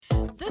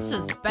This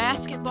is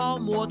Basketball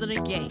More Than a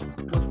Game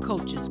with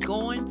coaches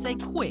Goins and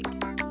Quick.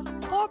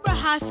 Former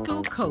high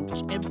school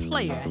coach and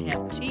player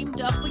have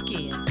teamed up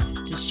again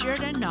to share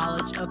their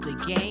knowledge of the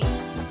game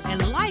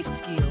and life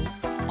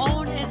skills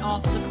on and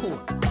off the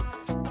court.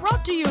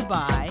 Brought to you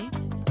by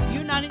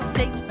United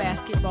States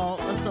Basketball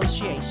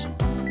Association,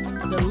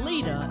 the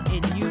leader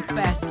in youth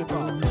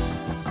basketball.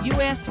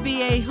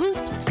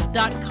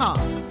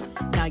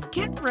 USBAHoops.com. Now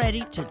get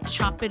ready to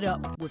chop it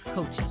up with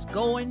coaches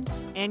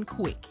Goins and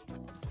Quick.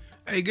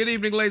 Hey, good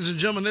evening, ladies and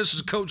gentlemen. This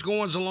is Coach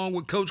Goins along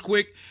with Coach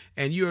Quick,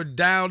 and you're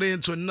dialed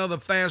into another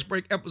fast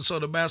break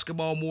episode of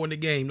Basketball More Than a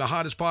Game, the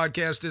hottest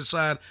podcast this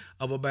side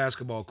of a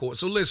basketball court.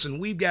 So listen,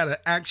 we've got an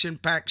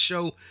action-packed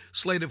show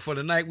slated for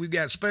tonight. We've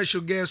got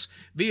special guests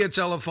via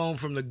telephone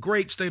from the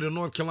great state of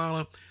North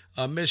Carolina,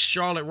 Miss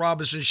Charlotte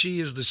Robinson. She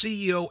is the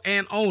CEO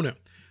and owner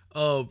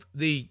of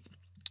the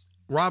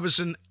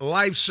Robinson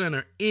Life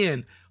Center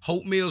in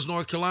Hope Mills,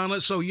 North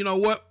Carolina. So you know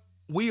what?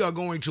 We are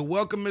going to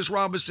welcome Miss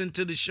Robinson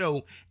to the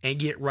show and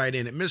get right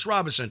in it. Miss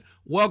Robinson,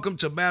 welcome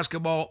to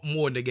Basketball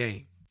More Than a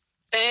Game.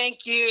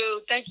 Thank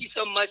you. Thank you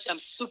so much. I'm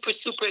super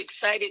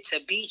excited to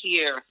be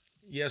here.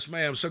 Yes,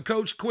 ma'am. So,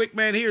 Coach Quick,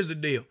 man, here's the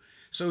deal.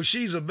 So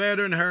she's a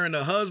veteran, her and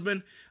her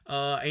husband.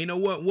 And you know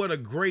what? What a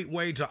great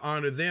way to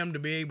honor them, to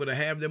be able to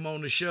have them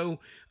on the show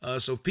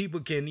so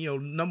people can,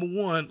 number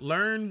one,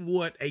 learn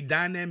what a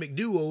dynamic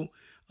duo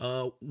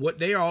what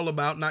they're all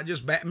about, not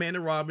just Batman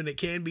and Robin, it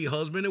can be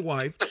husband and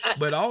wife,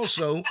 but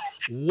also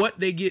what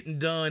they're getting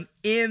done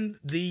in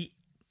the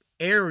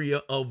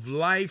area of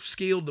life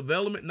skill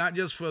development, not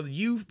just for the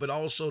youth, but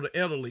also the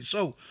elderly.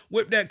 So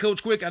with that,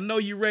 Coach Quick, I know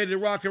you're ready to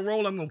rock and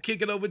roll. I'm going to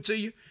kick it over to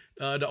you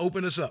to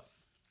open us up.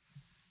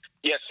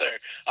 Yes, sir.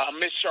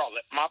 Miss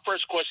Charlotte, my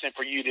first question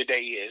for you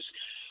today is,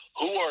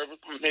 who are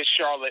Miss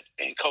Charlotte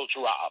and Coach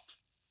Rob?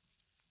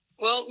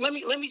 Well, let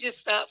me just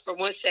stop for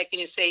 1 second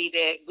and say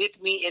that with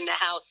me in the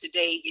house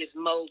today is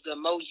Mo, the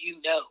Mo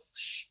you know.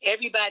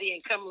 Everybody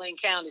in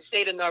Cumberland County,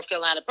 state of North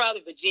Carolina,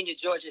 probably Virginia,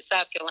 Georgia,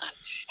 South Carolina,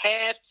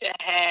 have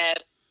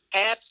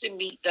to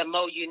meet the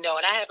Mo you know.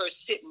 And I have her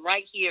sitting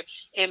right here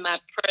in my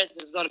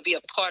presence, going to be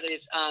a part of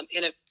this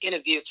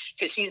interview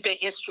because she's been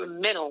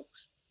instrumental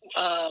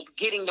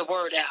getting the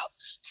word out.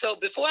 So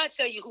before I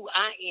tell you who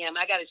I am,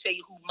 I got to tell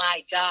you who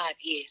my God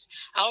is.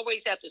 I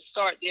always have to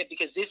start there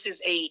because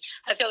I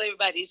tell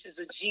everybody this is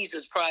a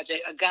Jesus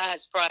project, a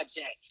God's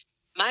project.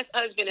 My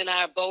husband and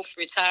I are both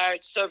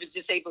retired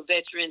service-disabled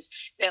veterans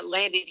that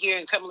landed here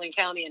in Cumberland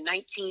County in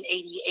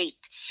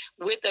 1988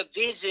 with a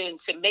vision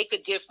to make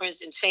a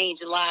difference and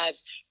change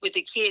lives with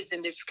the kids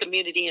in this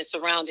community and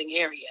surrounding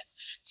area.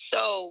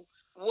 So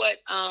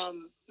what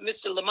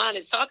Mr. Lamont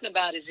is talking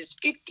about is this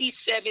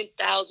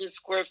 57,000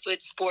 square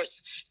foot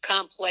sports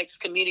complex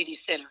community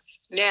center.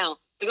 Now,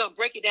 we're going to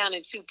break it down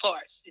in two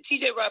parts. The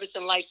T.J.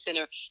 Robinson Life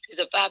Center is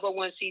a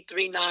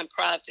 501c3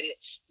 nonprofit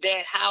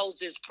that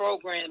houses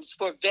programs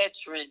for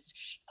veterans,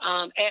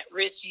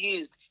 at-risk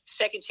youth,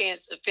 second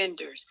chance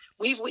offenders.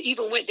 We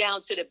even went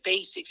down to the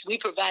basics. We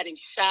providing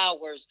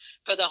showers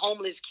for the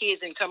homeless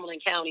kids in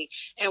Cumberland County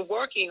and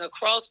working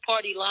across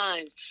party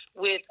lines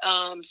with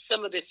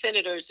some of the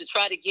senators to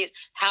try to get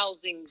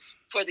housing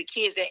for the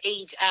kids that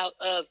age out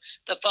of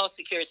the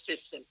foster care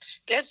system.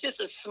 That's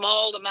just a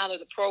small amount of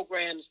the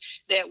programs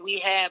that we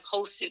have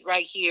hosted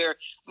right here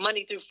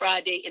Monday through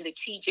Friday in the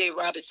T.J.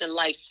 Robinson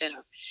Life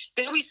Center.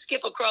 Then we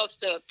skip across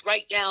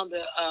right down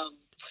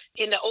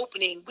in the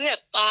opening, we have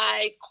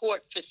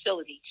 5-court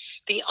facility,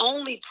 the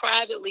only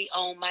privately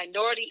owned,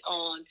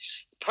 minority-owned,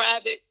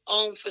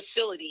 private-owned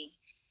facility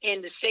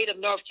in the state of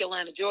North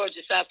Carolina,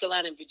 Georgia, South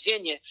Carolina, and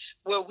Virginia,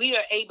 where we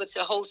are able to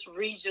host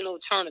regional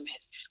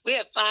tournaments. We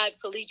have 5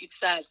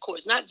 collegiate-sized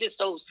courts, not just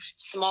those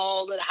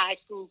small little high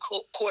school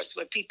courts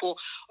where people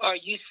are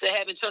used to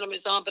having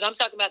tournaments on, but I'm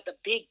talking about the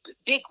big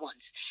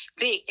ones.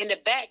 Big. In the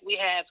back, we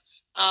have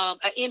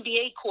an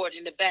NBA court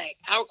in the back.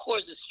 Our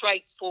courts are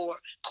striped for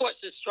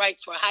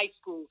high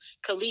school,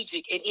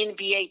 collegiate, and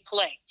NBA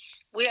play.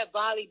 We have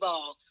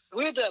volleyball.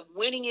 We're the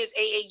winningest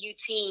AAU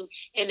team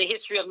in the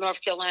history of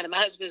North Carolina. My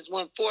husband has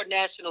won 4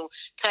 national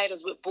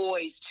titles with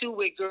boys, 2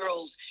 with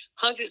girls,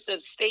 lots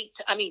of state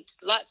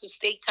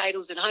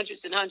titles and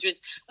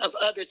hundreds of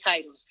other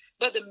titles.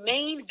 But the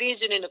main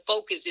vision and the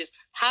focus is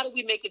how do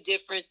we make a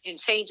difference in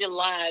changing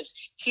lives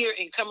here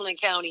in Cumberland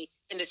County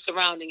and the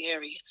surrounding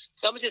area.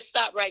 So I'm going to just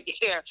stop right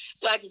there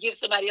so I can give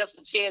somebody else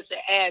a chance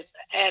to ask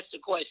the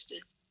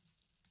question.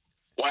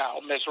 Wow,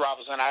 Ms.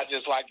 Robinson, I'd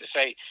just like to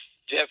say,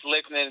 just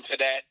listening to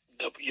that,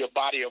 your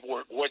body of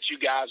work, what you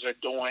guys are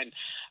doing,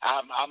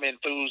 I'm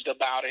enthused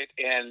about it,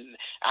 and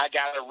I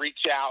got to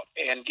reach out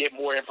and get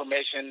more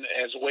information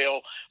as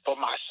well for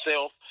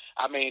myself.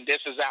 I mean,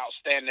 this is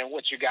outstanding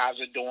what you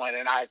guys are doing,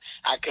 and I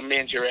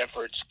commend your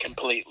efforts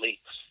completely.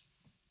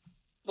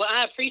 Well,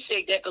 I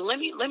appreciate that, but let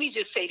me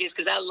just say this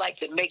because I like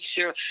to make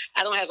sure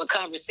I don't have a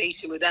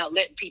conversation without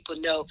letting people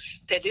know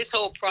that this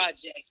whole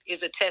project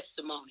is a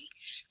testimony.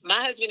 My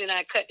husband and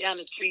I cut down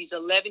the trees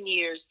 11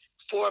 years,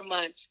 4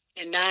 months,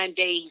 and 9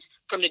 days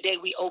from the day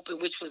we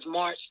opened, which was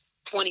March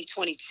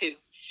 2022.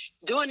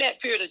 During that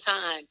period of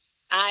time,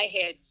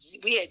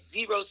 we had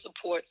zero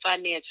support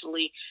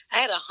financially. I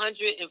had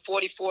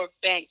 144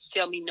 banks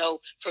tell me no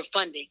for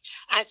funding.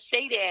 I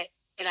say that,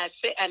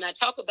 and I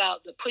talk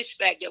about the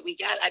pushback that we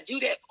got. I do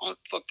that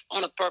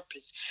on a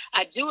purpose.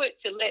 I do it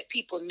to let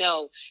people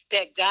know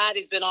that God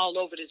has been all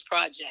over this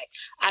project.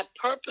 I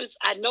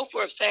know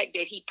for a fact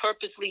that he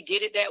purposely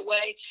did it that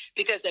way,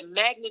 because the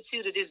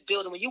magnitude of this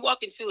building, when you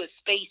walk into a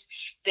space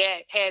that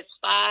has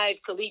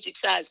 5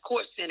 collegiate-sized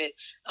courts in it,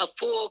 a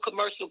full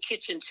commercial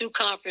kitchen, 2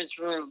 conference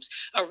rooms,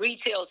 a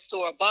retail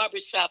store, a barber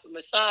shop, a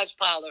massage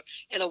parlor,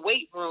 and a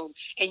weight room,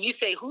 and you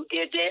say, who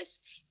did this?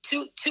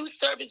 Two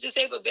service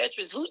disabled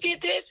veterans. Who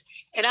did this?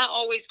 And I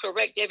always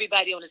correct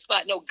everybody on the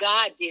spot. No,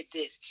 God did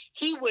this.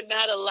 He would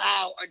not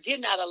allow, or did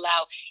not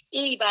allow,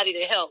 anybody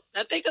to help.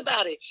 Now think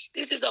about it.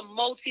 This is a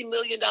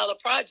multi-million-dollar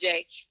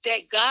project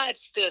that God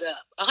stood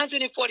up.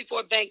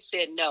 144 banks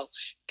said no.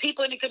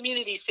 People in the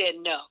community said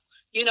no.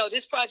 You know,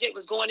 this project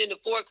was going into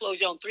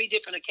foreclosure on 3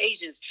 different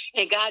occasions,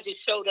 and God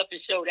just showed up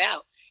and showed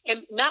out. And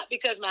not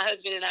because my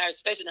husband and I are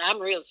special. Now, I'm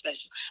real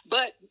special.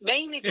 But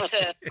mainly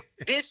because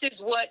this is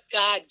what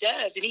God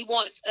does. And he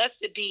wants us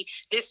to be,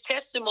 this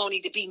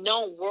testimony to be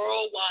known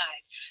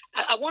worldwide.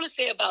 I want to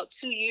say about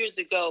 2 years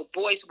ago,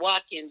 Boyce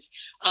Watkins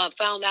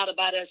found out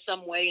about us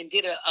some way and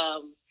did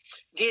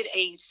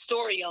a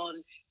story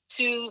on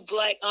 2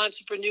 Black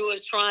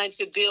entrepreneurs trying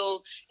to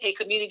build a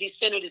community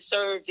center to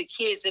serve the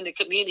kids in the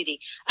community.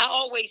 I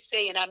always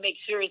say, and I make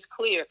sure it's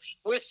clear,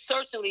 we're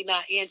certainly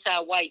not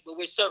anti-white, but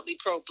we're certainly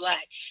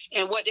pro-Black.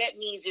 And what that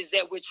means is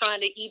that we're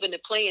trying to even the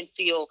playing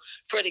field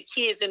for the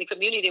kids in the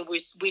community. And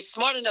we're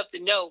smart enough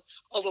to know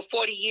over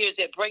 40 years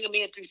that bring them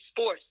in through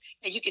sports,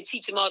 and you can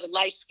teach them all the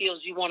life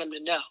skills you want them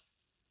to know.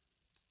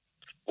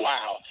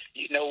 Wow.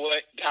 You know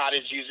what? God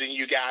is using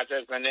you guys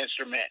as an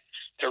instrument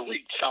to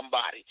reach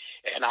somebody.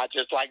 And I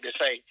just like to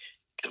say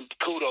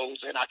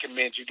kudos, and I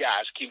commend you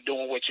guys. Keep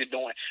doing what you're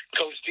doing.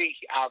 Coach G,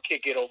 I'll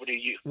kick it over to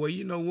you. Well,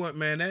 you know what,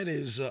 man? That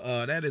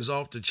is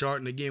off the chart.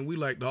 And again, we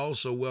like to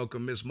also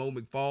welcome Miss Mo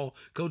McFall.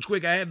 Coach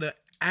Quick, I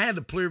had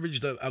the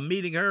privilege of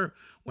meeting her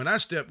when I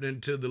stepped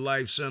into the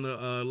Life Center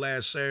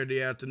last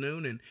Saturday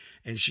afternoon,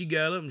 and she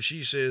got up and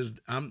she says,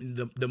 "I'm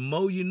the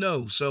Mo you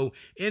know." So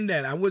in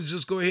that, I would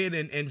just go ahead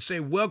and say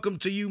welcome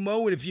to you,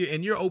 Mo,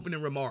 in your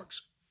opening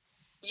remarks.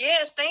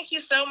 Yes, thank you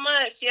so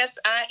much. Yes,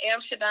 I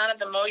am Shadonna,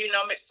 the Mo you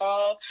know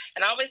McFall,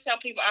 and I always tell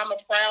people I'm a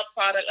proud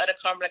product of the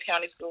Cumberland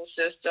County school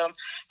system.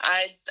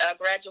 I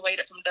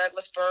graduated from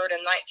Douglas Byrd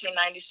in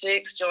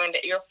 1996, joined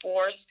the Air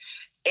Force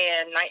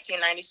in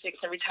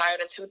 1996 and retired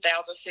in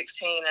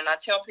 2016. And I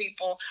tell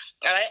people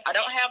I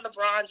don't have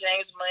LeBron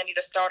James money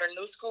to start a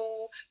new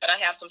school, but I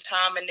have some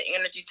time and the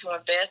energy to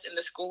invest in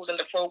the schools and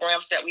the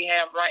programs that we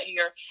have right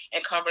here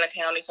in Cumberland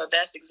County. So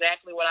that's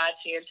exactly what I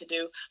intend to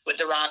do with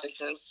the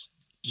Robinsons.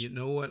 You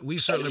know what? We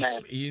certainly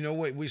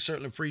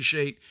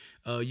appreciate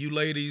you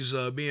ladies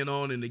being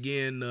on. And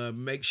again,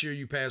 make sure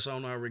you pass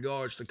on our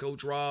regards to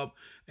Coach Rob,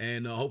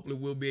 and hopefully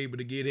we'll be able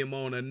to get him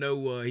on. I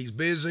know he's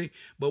busy,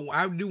 but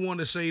I do want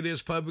to say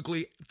this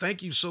publicly.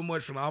 Thank you so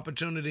much for the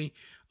opportunity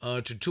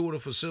to tour the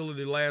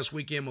facility last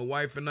weekend. My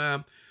wife and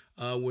I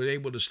were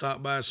able to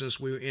stop by since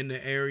we were in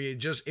the area.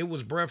 It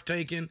was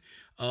breathtaking.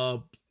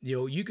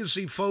 You can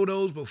see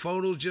photos, but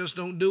photos just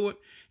don't do it.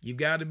 You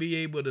got to be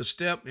able to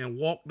step and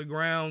walk the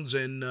grounds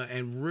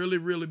and really,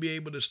 really be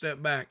able to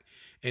step back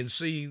and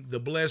see the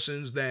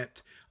blessings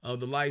that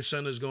the Life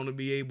Center is going to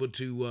be able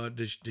to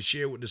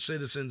share with the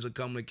citizens of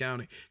Cumberland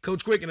County.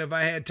 Coach Quick, and if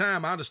I had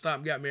time, I'd have stopped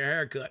and got me a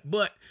haircut.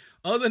 But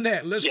other than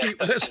that,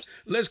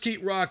 let's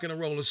keep rocking and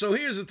rolling. So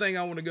here's the thing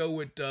I want to go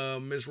with,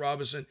 Ms.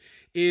 Robinson,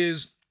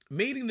 is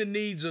meeting the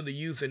needs of the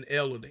youth and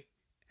elderly.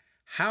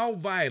 How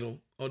vital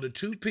are the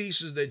 2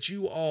 pieces that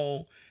you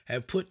all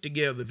have put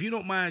together? If you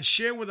don't mind,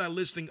 share with our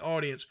listening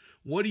audience,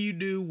 what do you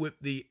do with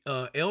the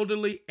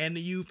elderly and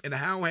the youth, and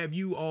how have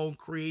you all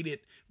created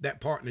that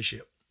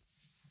partnership?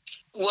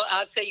 Well,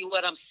 I'll tell you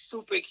what, I'm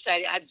super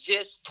excited. I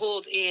just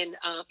pulled in,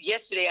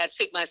 yesterday I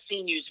took my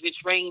seniors,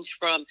 which range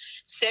from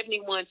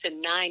 71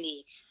 to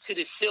 90, to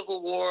the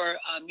Civil War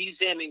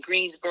Museum in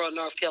Greensboro,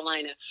 North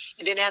Carolina.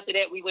 And then after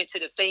that, we went to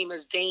the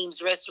famous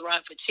Dame's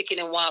restaurant for chicken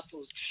and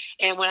waffles.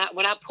 And when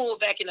I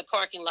pulled back in the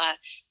parking lot,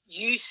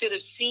 you should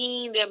have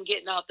seen them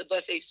getting off the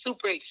bus. They're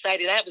super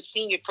excited. I have a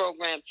senior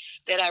program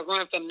that I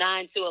run from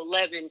 9 to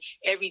 11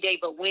 every day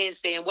but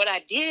Wednesday. And what I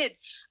did,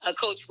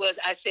 Coach, was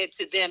I said,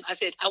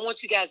 I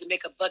want you guys to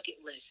make a bucket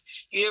list.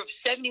 You're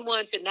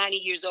 71 to 90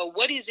 years old.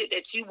 What is it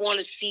that you want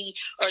to see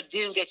or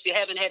do that you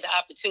haven't had the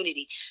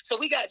opportunity? So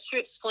we got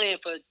trips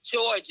planned for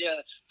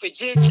Georgia,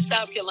 Virginia,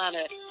 South Carolina,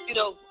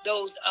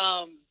 those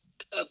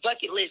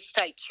bucket list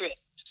type trips.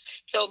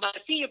 So my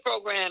senior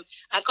program,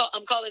 I'm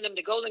calling them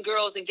the Golden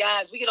Girls and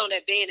Guys. We get on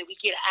that van and we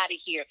get out of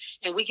here,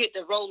 and we get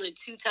to rolling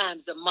 2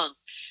 times a month.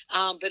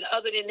 But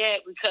other than that,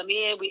 we come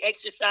in, we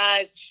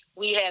exercise.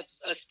 We have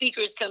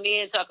speakers come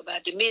in, talk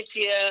about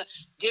dementia,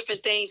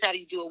 different things. How do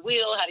you do a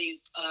wheel? How do you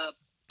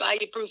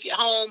fireproof your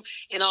home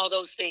and all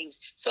those things.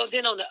 So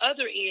then on the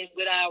other end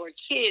with our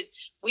kids,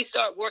 we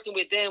start working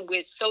with them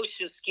with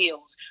social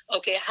skills.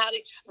 Okay,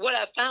 what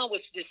I found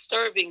was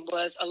disturbing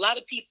was a lot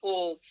of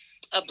people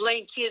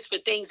blame kids for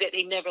things that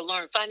they never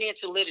learned.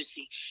 Financial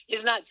literacy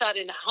is not taught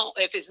in the home.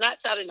 If it's not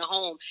taught in the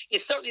home,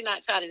 it's certainly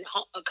not taught in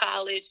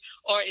college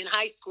or in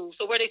high school.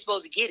 So where are they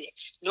supposed to get it?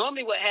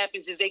 Normally what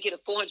happens is they get a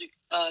 400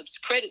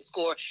 credit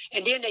score,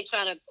 and then they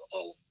try to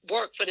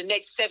work for the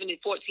next 7 to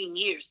 14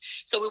 years.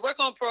 So we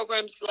work on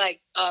programs like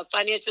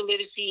financial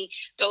literacy,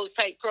 those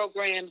type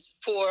programs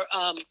for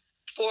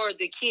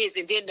the kids.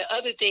 And then the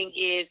other thing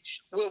is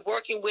we're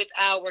working with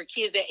our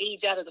kids that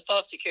age out of the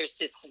foster care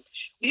system.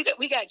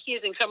 We got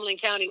kids in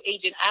Cumberland County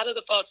aging out of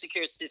the foster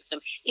care system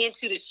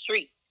into the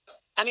street.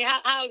 I mean,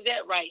 how is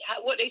that right?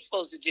 What are they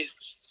supposed to do?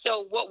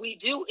 So what we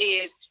do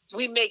is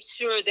we make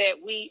sure that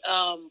we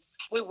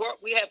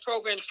have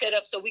programs set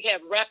up so we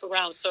have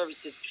wraparound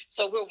services.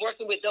 So we're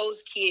working with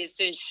those kids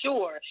to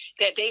ensure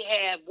that they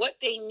have what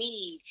they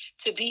need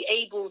to be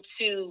able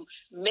to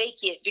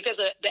make it, because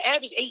the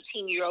average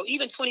 18-year-old,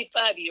 even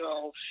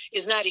 25-year-old,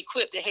 is not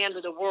equipped to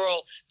handle the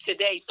world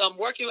today. So I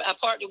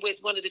partnered with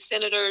one of the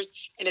senators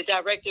and the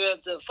director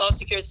of the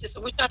foster care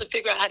system. We're trying to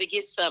figure out how to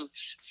get some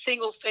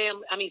single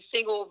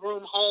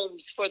room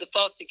homes for the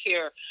foster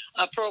care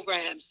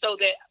program so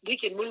that we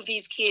can move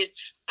these kids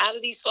out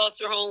of these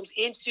foster homes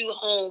into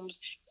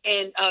homes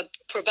and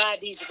provide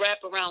these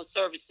wraparound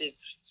services.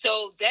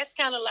 So that's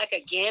kind of like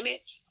a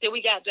gamut. Then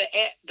we got the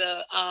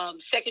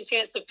second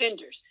chance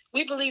offenders.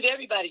 We believe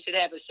everybody should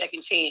have a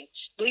second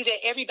chance. Believe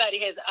that everybody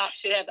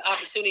should have the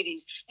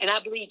opportunities. And I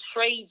believe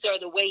trades are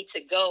the way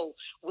to go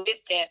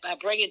with that by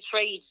bringing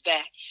trades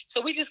back. So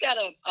we just got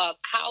a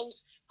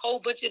house, whole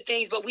bunch of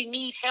things, but we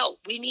need help.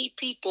 We need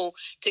people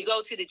to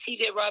go to the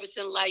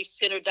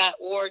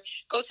TJRobinsonLifeCenter.org,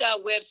 go to our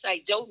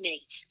website,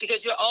 donate,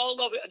 because you're all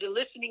over. The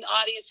listening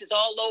audience is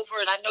all over,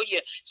 and I know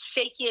you're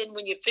shaking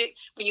when you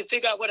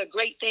figure out what a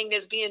great thing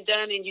that's being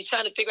done, and you're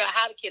trying to figure out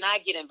how can I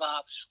get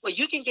involved. Well,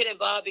 you can get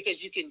involved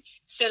because you can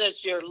send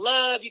us your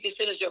love, you can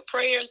send us your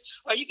prayers,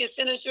 or you can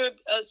send us your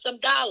some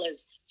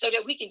dollars, so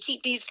that we can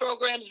keep these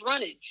programs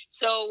running.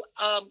 So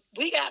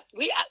we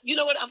you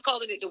know what, I'm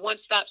calling it the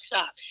one-stop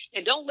shop.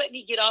 And don't let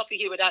me get off of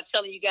here without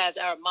telling you guys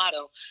our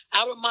motto.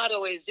 Our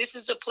motto is, this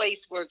is a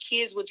place where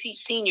kids will teach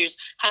seniors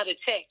how to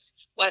text,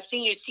 while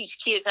seniors teach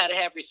kids how to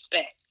have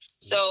respect.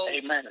 So,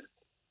 amen.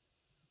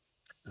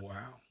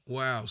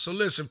 Wow. So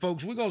listen,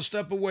 folks, we're going to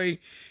step away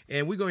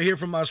and we're going to hear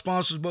from our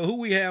sponsors. But who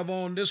we have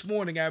on this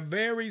morning, our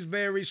very,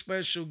 very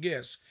special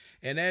guest,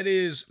 and that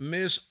is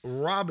Miss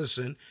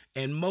Robinson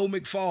and Mo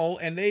McFall,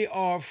 and they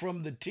are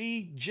from the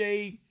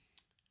T.J.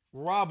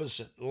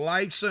 Robinson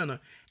Life Center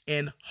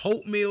in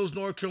Hope Mills,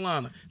 North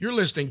Carolina. You're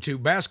listening to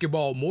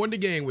Basketball More Than a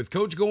Game with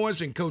Coach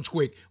Goins and Coach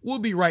Quick. We'll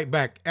be right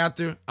back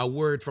after a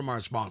word from our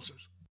sponsors.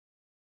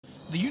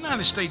 The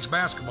United States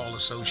Basketball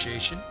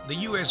Association, the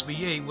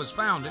USBA, was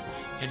founded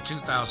in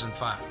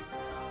 2005.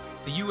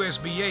 The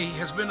USBA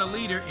has been a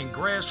leader in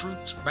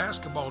grassroots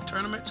basketball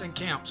tournaments and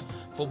camps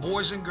for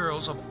boys and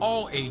girls of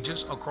all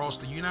ages across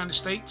the United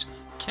States,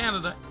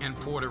 Canada, and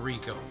Puerto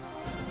Rico.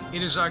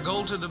 It is our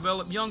goal to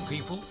develop young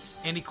people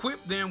and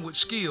equip them with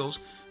skills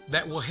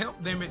that will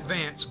help them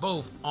advance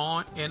both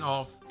on and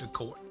off the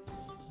court.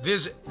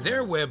 Visit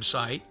their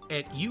website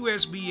at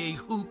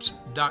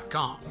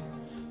usbahoops.com.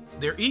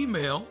 Their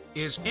email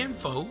is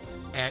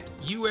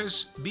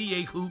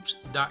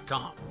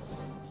info@usbahoops.com,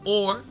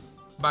 or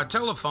by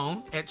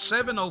telephone at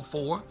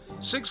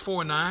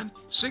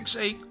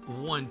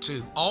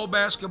 704-649-6812. All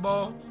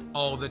basketball,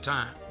 all the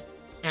time.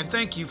 And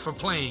thank you for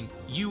playing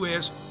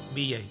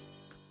USBA.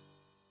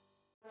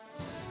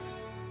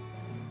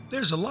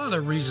 There's a lot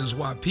of reasons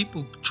why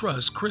people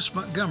trust Chris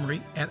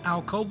Montgomery at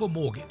Alcova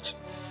Mortgage.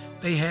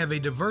 They have a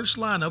diverse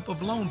lineup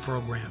of loan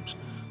programs.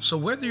 So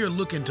whether you're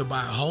looking to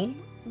buy a home,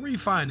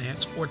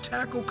 refinance, or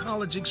tackle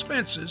college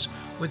expenses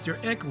with your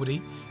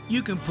equity,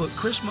 you can put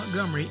Chris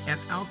Montgomery at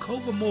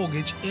Alcova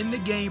Mortgage in the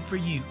game for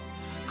you.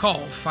 Call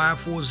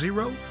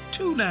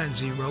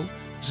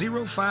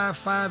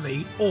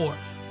 540-290-0558 or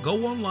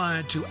go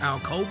online to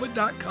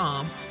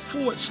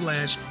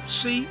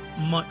alcova.com/C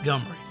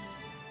Montgomery.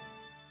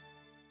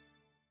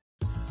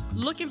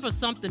 Looking for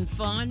something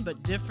fun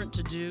but different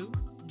to do?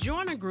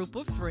 Join a group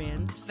of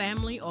friends,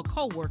 family, or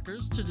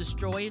co-workers to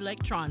destroy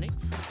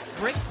electronics,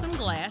 break some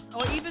glass,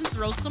 or even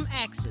throw some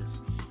axes.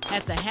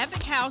 At the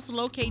Havoc House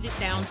located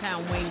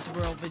downtown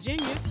Waynesboro,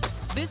 Virginia,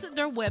 visit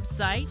their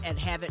website at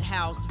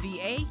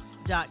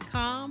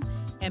havochouseva.com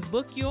and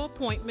book your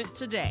appointment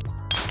today.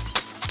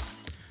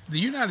 The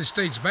United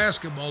States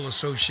Basketball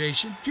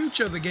Association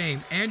Future of the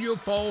Game Annual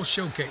Fall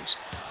Showcase,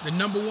 the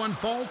 #1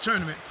 fall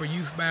tournament for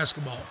youth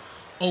basketball.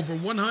 Over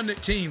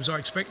 100 teams are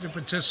expected to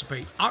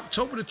participate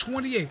October the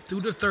 28th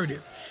through the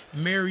 30th,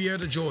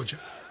 Marietta, Georgia.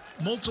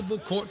 Multiple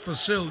court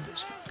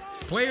facilities.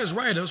 Players'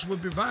 write-ups were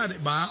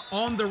provided by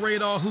On the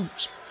Radar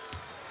Hoops.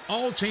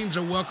 All teams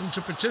are welcome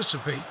to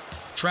participate.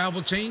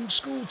 Travel teams,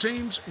 school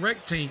teams,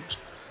 rec teams.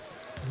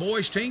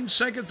 Boys teams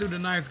 2nd through the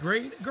 9th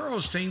grade,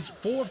 girls teams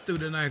 4th through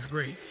the 9th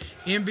grade.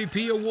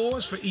 MVP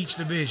awards for each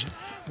division.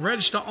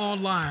 Register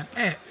online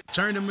at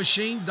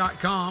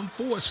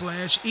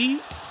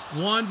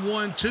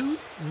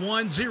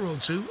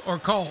turnthemachine.com/E112102 or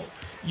call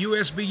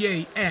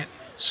USBA at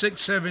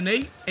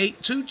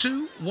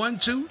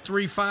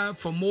 678-822-1235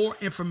 for more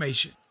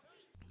information.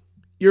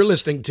 You're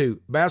listening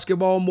to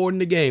Basketball More Than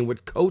the Game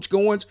with Coach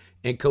Goins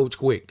and Coach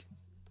Quick.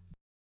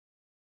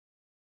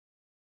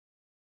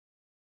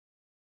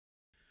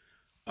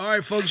 All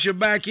right, folks, you're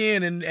back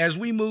in, and as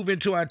we move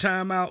into our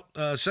timeout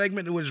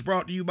segment, it was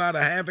brought to you by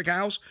the Havoc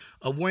House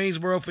of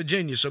Waynesboro,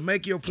 Virginia. So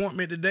make your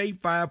appointment today,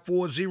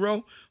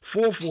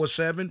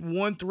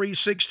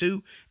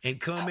 540-447-1362, and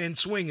come in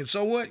swinging.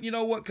 So what? You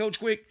know what, Coach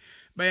Quick?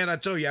 Man, I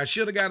told you, I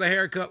should have got a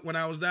haircut when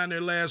I was down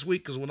there last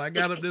week, because when I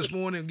got up this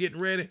morning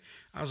getting ready,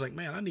 I was like,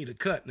 man, I need a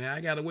cut. Now,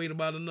 I got to wait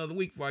about another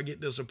week before I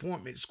get this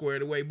appointment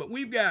squared away. But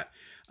we've got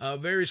a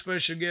very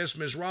special guest,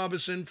 Ms.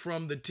 Robinson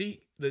from the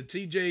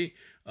TJ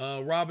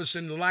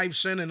Robinson Life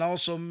Center, and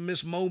also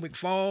Miss Mo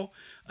McFall.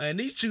 And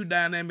these two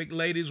dynamic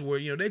ladies were,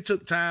 they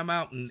took time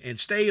out and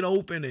stayed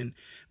open, and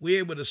we were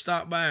able to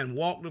stop by and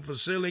walk the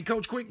facility.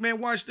 Coach Quick, man,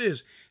 watch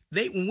this.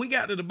 When we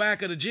got to the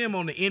back of the gym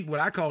on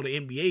what I call the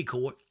NBA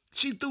court,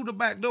 she threw the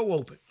back door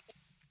open.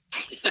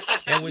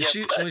 And when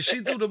she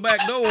threw the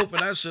back door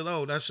open, I said,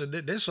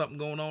 there's something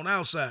going on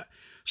outside.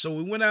 So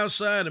we went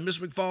outside, and Miss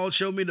McFall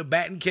showed me the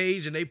batting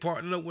cage, and they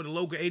partnered up with a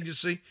local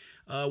agency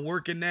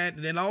working that.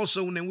 And then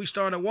also, when we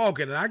started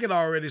walking, and I could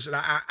already say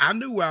I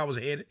knew where I was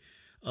headed.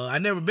 I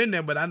never been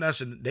there, but I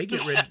said they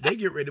get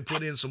ready to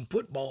put in some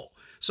football.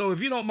 So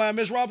if you don't mind,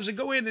 Miss Robinson,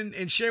 go ahead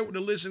and share with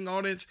the listening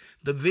audience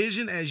the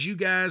vision as you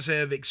guys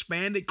have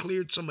expanded,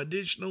 cleared some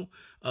additional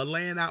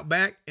land out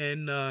back,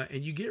 and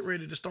you get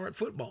ready to start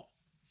football.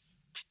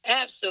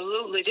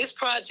 Absolutely. This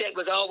project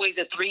was always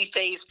a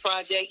 3-phase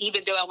project,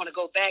 even though I want to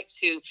go back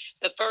to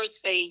the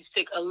first phase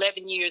took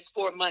 11 years,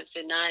 4 months,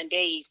 and 9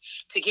 days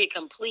to get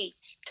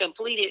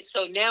completed.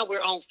 So now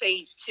we're on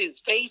phase 2.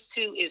 Phase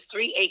 2 is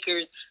 3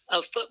 acres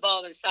of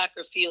football and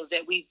soccer fields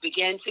that we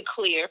began to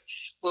clear.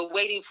 We're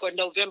waiting for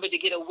November to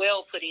get a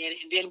well put in,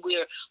 and then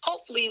we're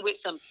hopefully with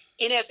some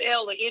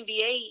NFL or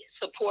NBA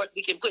support,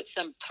 we can put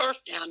some turf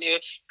down there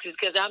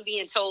because I'm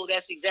being told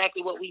that's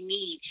exactly what we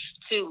need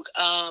to,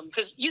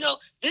 because,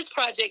 this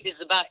project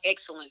is about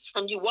excellence.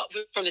 From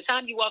the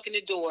time you walk in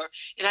the door,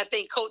 and I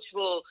think Coach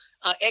will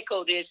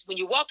echo this, when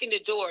you walk in the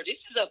door,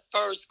 this is a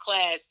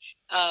first-class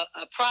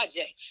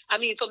project. I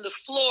mean, from the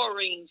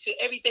flooring to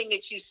everything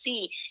that you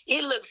see,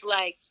 it looks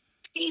like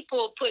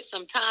people put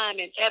some time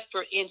and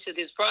effort into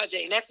this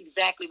project, and that's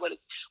exactly what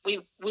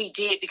we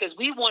did because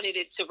we wanted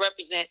it to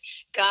represent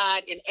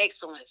God and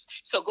excellence.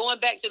 So going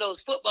back to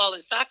those football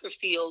and soccer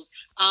fields,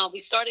 we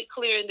started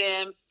clearing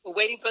them. We're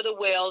waiting for the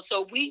well.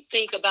 So we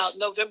think about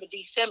November,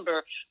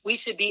 December, we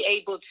should be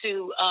able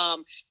to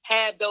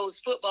have those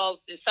football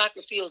and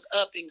soccer fields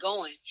up and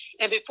going.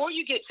 And before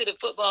you get to the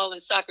football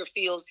and soccer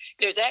fields,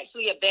 there's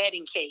actually a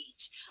batting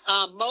cage.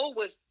 Mo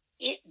was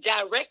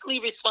directly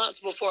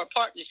responsible for a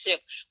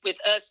partnership with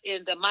us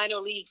in the minor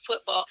league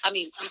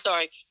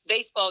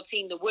baseball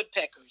team, the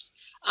Woodpeckers.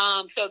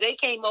 So they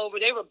came over,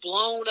 they were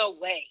blown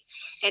away,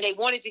 and they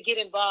wanted to get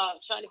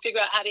involved, trying to figure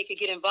out how they could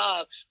get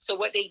involved. So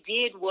what they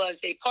did was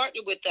they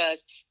partnered with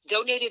us,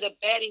 donated a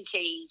batting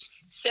cage,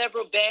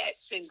 several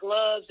bats and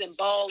gloves and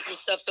balls and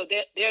stuff. So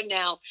they're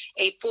now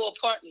a full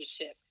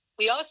partnership.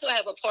 We also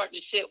have a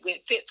partnership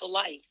with Fit for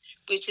Life,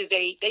 which is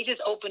they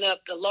just opened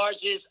up the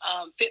largest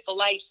Fit for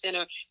Life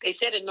center, they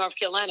said in North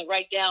Carolina,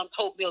 right down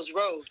Hope Mills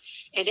Road.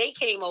 And they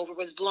came over,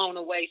 was blown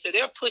away. So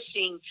they're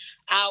pushing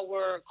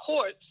our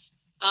courts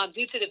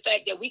due to the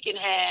fact that we can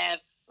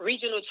have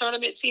regional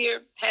tournaments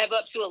here, have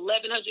up to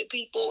 1,100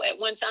 people at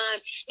one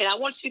time. And I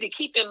want you to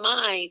keep in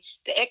mind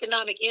the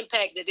economic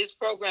impact that this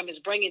program is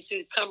bringing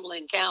to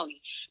Cumberland County.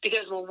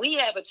 Because when we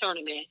have a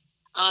tournament,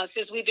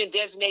 since we've been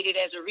designated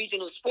as a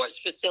regional sports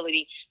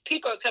facility,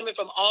 people are coming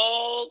from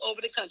all over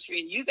the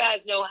country, and you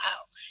guys know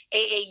how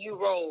AAU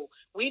roll.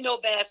 We know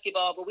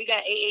basketball, but we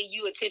got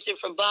AAU attention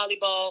from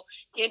volleyball,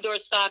 indoor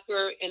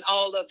soccer, and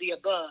all of the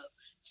above.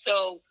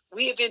 So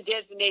we have been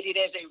designated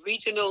as a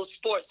regional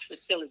sports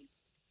facility.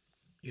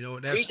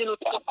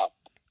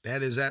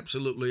 That is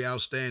absolutely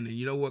outstanding.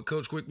 You know what,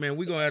 Coach Quick, man,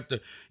 we're gonna have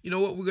to. You know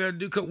what we're gonna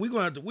do, Coach? We're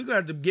gonna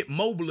have to get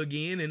mobile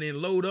again and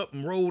then load up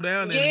and roll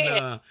down.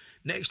 Yeah. And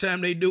next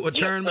time they do a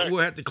tournament,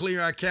 we'll have to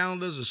clear our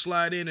calendars and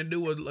slide in and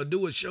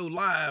do a show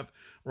live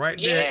right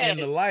there in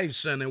the Life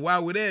Center.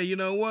 While we're there, you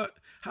know what?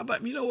 How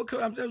about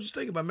Coach? I'm just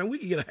thinking about, man, we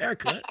can get a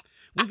haircut.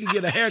 We can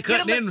get a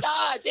haircut. Get a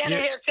massage and a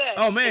haircut.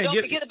 Oh, man. And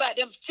don't forget about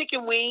them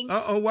chicken wings.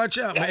 Watch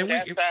out, man.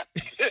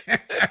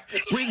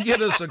 We can get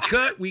us a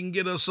cut. We can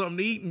get us something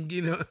to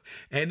eat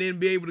and then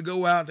be able to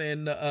go out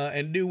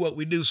and do what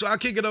we do. So I'll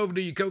kick it over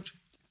to you, Coach.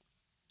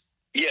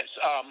 Yes,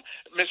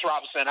 Ms.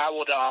 Robinson, I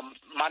would.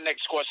 My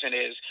next question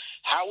is,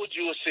 how would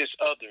you assist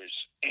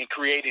others in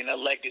creating a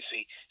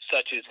legacy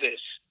such as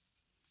this?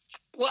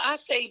 Well, I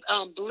say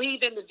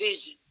believe in the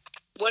vision.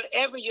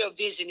 whatever your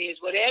vision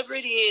is, whatever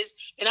it is,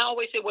 and I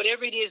always say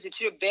whatever it is that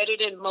you're better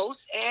than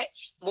most at,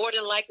 more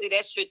than likely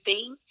that's your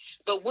thing.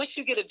 But once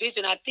you get a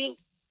vision, I think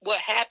what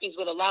happens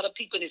with a lot of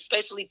people, and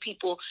especially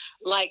people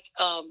like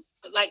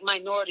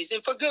minorities,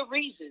 and for good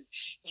reason,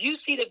 you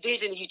see the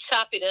vision and you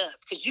chop it up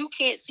because you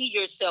can't see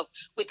yourself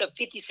with a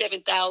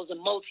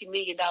 $57,000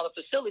 multi-million-dollar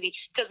facility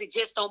because it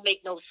just don't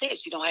make no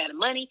sense. You don't have the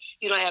money,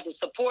 you don't have the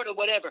support or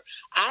whatever.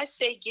 I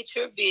say get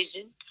your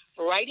vision,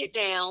 write it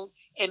down,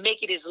 and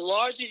make it as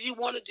large as you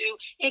want to do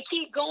and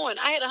keep going.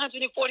 I had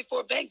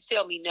 144 banks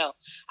tell me no.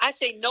 I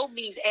say no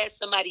means ask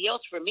somebody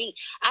else for me.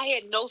 I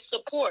had no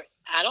support.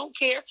 I don't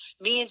care.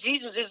 Me and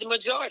Jesus is the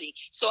majority.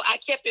 So I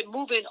kept it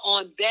moving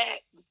on that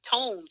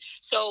tone.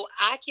 So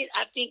I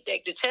think that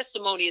the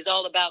testimony is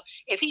all about,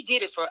 if he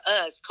did it for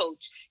us,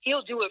 Coach,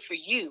 he'll do it for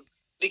you.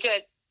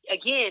 Because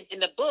again,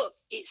 in the book,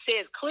 it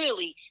says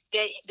clearly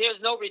that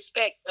there's no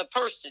respect of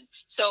person.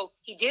 So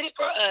he did it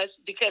for us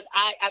because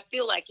I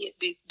feel like it,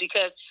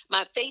 because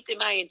my faith and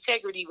my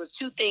integrity was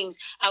two things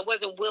I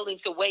wasn't willing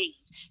to waive.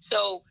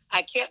 So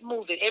I kept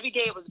moving. Every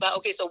day it was about,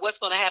 okay, so what's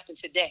going to happen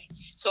today?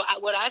 So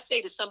what I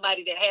say to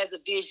somebody that has a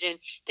vision,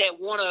 that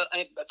want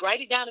to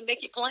write it down and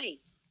make it plain.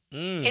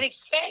 And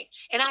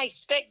I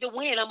expect to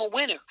win. I'm a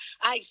winner.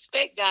 I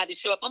expect God to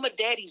show up. I'm a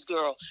daddy's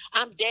girl.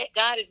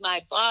 God is my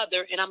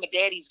father, and I'm a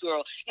daddy's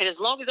girl. And as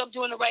long as I'm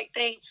doing the right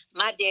thing,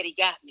 my daddy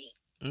got me.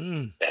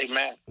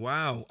 Amen.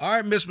 Wow. All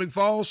right, Miss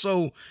McFall.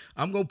 So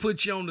I'm gonna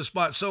put you on the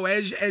spot. So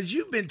as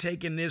you've been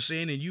taking this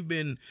in, and you've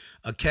been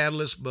a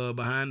catalyst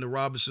behind the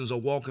Robinsons, or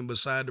walking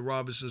beside the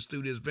Robinsons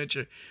through this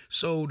venture.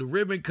 So the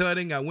ribbon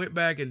cutting, I went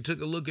back and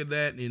took a look at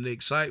that and the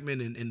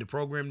excitement and the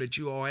program that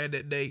you all had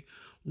that day.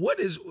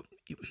 What is,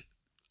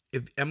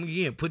 if I'm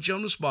again put you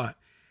on the spot,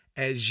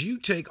 as you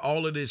take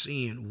all of this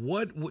in,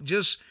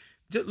 just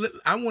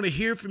I want to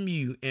hear from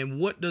you, and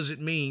what does it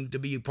mean to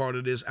be a part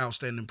of this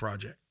outstanding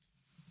project?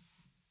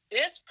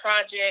 This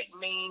project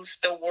means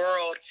the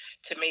world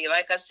to me.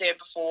 Like I said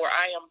before,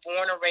 I am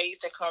born and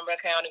raised in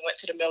Cumberland County, went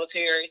to the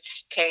military,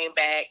 came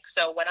back.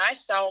 So when I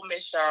saw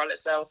Miss Charlotte,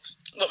 so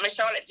what Miss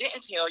Charlotte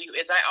didn't tell you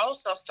is I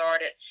also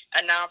started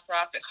a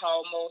nonprofit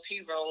called Mo's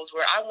Heroes,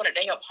 where I wanted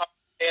to help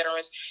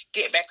veterans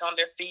get back on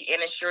their feet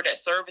and ensure that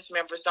service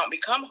members don't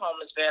become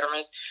homeless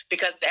veterans,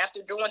 because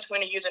after doing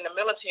 20 years in the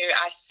military,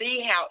 I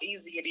see how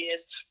easy it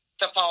is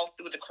to fall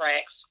through the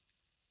cracks.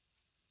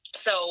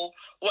 So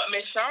what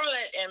Miss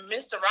Charlotte and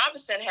Mr.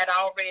 Robinson had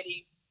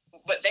already,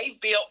 what they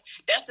built,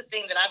 that's the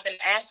thing that I've been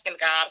asking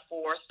God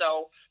for.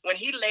 So when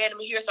he led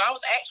me here, so I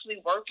was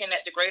actually working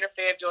at the Greater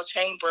Fayetteville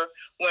Chamber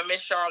when Miss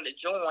Charlotte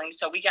joined.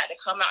 So we got to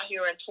come out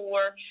here and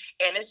tour,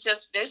 and this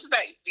is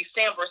like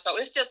December, so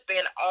it's just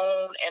been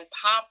on and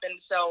popping.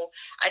 So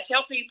I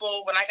tell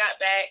people when I got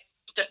back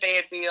to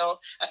Fayetteville,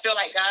 I feel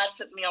like God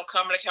took me on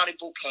Cumberland County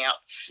boot camp.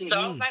 So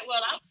I was like,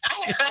 well, like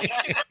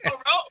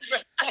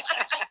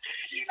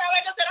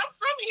I said, I'm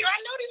from here. I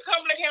know these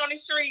Cumberland County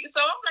streets.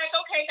 So I'm like,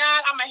 okay,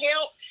 God, I'm going to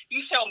help.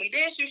 You show me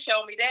this, you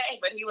show me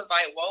that. But he was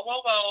like,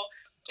 whoa.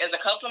 There's a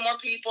couple more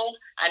people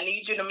I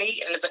need you to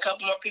meet, and there's a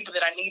couple more people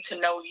that I need to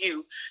know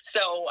you.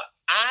 So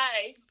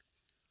I,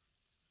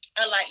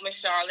 unlike Miss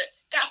Charlotte,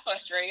 got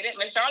frustrated.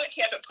 Miss Charlotte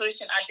kept it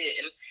pushing. I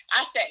didn't.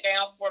 I sat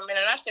down for a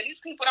minute and I said,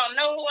 these people don't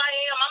know who I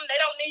am. They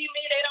don't need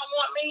me. They don't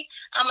want me.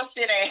 I'm going to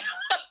sit down.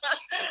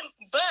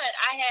 But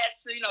I had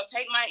to,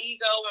 take my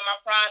ego and my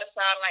pride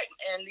aside,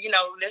 and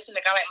listen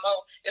to God like, Mo,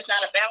 it's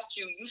not about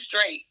you. You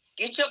straight.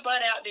 Get your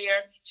butt out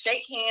there,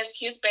 shake hands,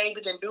 kiss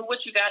babies, and do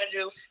what you got to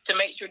do to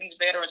make sure these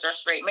veterans are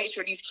straight. Make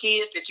sure these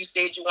kids that you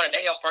said you wanted to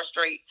help are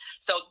straight.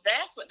 So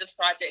that's what this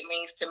project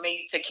means to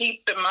me, to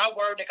keep my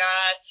word to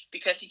God,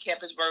 because he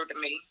kept his word to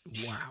me.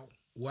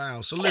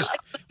 Wow. So listen,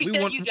 we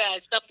want you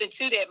guys something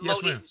to that.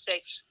 Yes, Mo didn't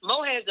say.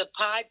 Mo has a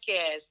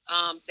podcast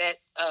that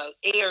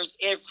airs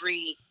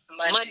every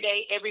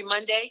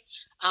Monday.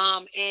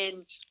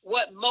 And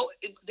what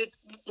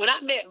when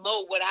I met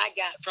Mo, what I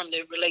got from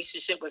the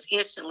relationship was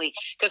instantly,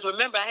 because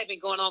remember, I had been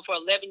going on for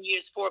 11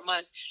 years, 4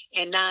 months,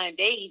 and 9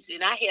 days,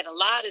 and I had a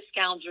lot of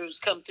scoundrels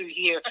come through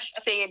here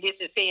saying this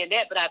and saying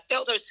that, but I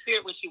felt her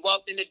spirit when she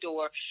walked in the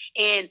door,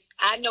 and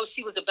I know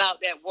she was about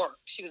that work.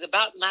 She was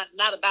about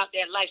not about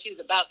that life. She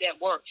was about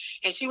that work,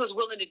 and she was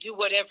willing to do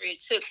whatever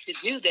it took to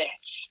do that.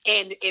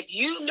 And if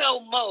you know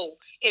Mo,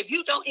 if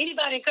you don't,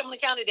 anybody in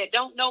Cumberland County that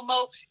don't know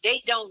Mo,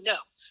 they don't know.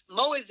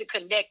 Mo is the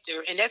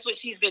connector, and that's what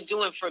she's been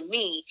doing for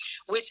me,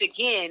 which,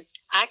 again,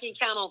 I can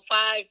count on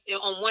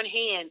one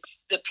hand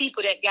the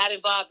people that got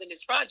involved in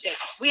this project.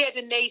 We had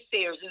the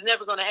naysayers. It's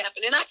never going to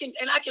happen. And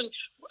I can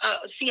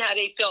see how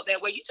they felt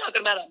that way. You're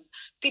talking about a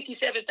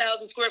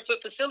 57,000 square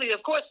foot facility.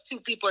 Of course,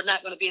 2 people are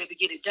not going to be able to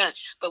get it done.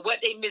 But what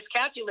they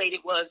miscalculated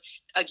was,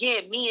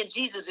 again, me and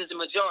Jesus is the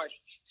majority.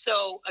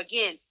 So,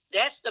 again,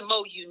 that's the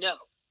Mo you know.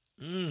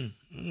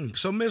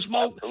 So, Miss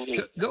Mo,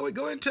 go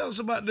ahead and tell us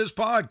about this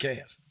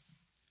podcast.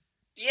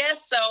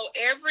 Yes, so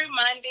every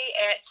Monday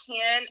at 10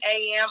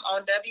 a.m.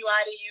 on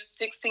WIDU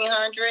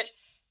 1600,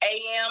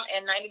 AM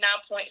and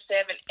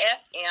 99.7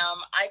 FM.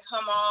 I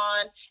come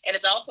on, and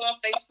it's also on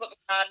Facebook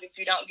Live. If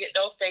you don't get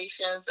those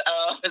stations,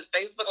 it's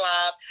Facebook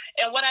Live.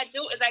 And what I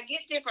do is I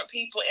get different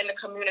people in the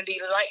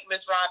community, like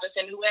Ms.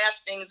 Robinson, who have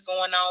things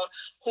going on,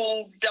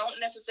 who don't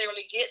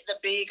necessarily get the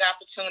big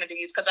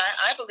opportunities. Because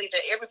I believe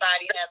that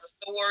everybody has a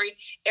story,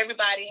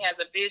 everybody has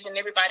a vision,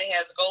 everybody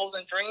has goals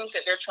and dreams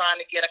that they're trying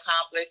to get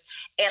accomplished.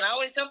 And I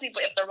always tell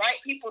people, if the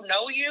right people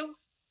know you,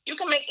 you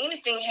can make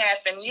anything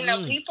happen. You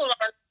know, people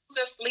are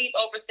asleep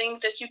over things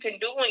that you can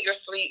do in your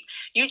sleep.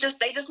 They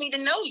just need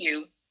to know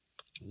you.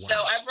 Wow. So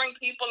I bring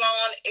people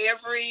on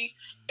every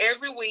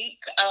week,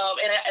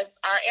 and as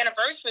our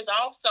anniversary is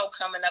also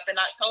coming up in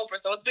October,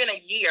 so it's been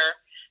a year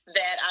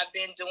that I've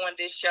been doing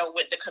this show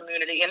with the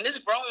community, and this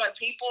growing.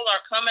 People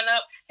are coming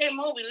up, hey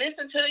Mo, we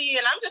listen to you,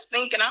 and I'm just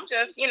thinking I'm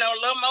just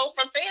little Mo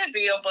from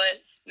Fayetteville,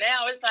 but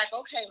now it's like,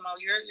 okay, Mo,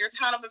 you're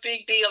kind of a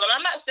big deal, and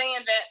I'm not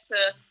saying that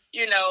to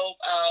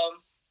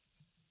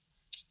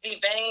be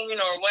vain,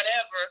 or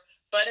whatever,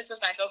 but it's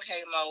just like,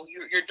 okay, Mo,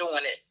 you're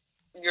doing it.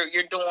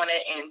 You're doing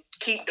it, and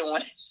keep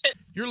doing it.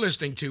 You're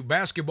listening to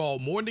Basketball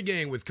More in the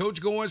Game with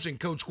Coach Goins and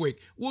Coach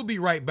Quick. We'll be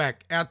right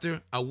back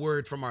after a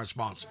word from our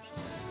sponsors.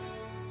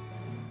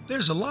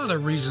 There's a lot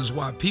of reasons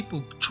why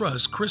people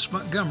trust Chris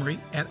Montgomery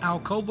at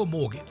Alcova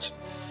Mortgage.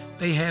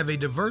 They have a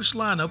diverse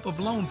lineup of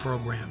loan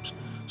programs.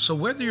 So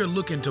whether you're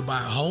looking to buy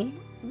a home,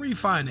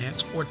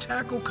 refinance, or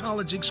tackle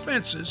college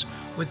expenses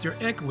with your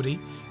equity,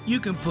 you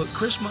can put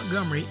Chris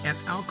Montgomery at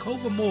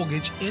Alcova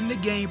Mortgage in the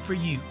game for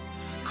you.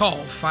 Call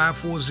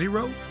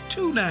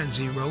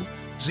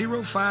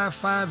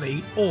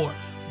 540-290-0558 or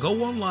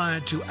go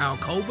online to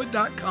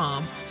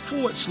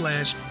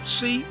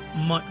alcova.com/C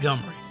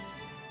Montgomery.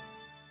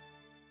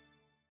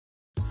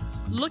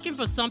 Looking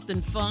for something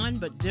fun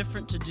but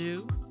different to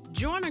do?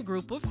 Join a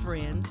group of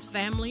friends,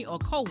 family, or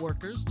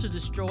co-workers to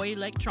destroy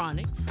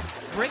electronics,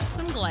 break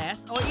some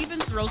glass, or even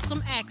throw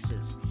some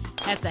axes.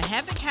 At the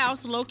Havoc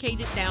House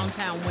located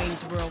downtown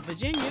Waynesboro,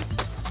 Virginia,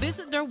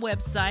 visit their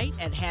website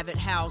at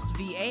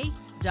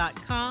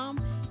havochouseva.com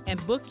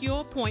and book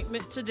your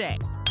appointment today.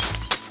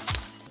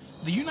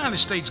 The United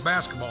States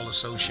Basketball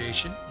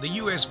Association, the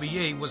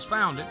USBA, was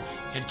founded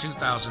in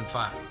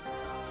 2005.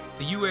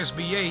 The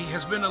USBA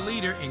has been a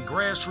leader in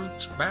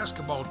grassroots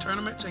basketball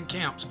tournaments and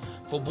camps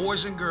for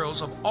boys and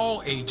girls of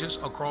all ages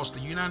across the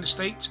United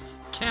States,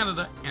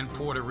 Canada, and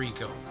Puerto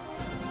Rico.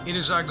 It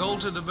is our goal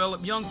to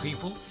develop young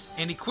people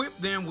and equip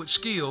them with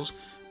skills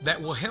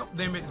that will help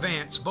them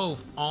advance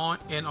both on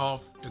and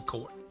off the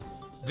court.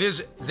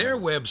 Visit their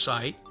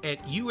website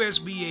at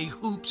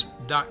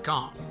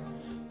usbahoops.com.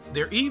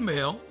 Their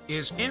email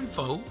is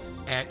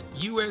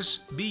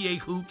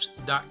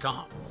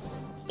info@usbahoops.com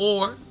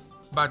or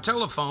by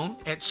telephone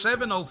at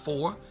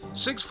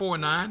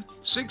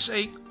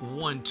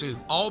 704-649-6812.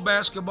 All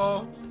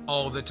basketball,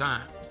 all the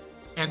time.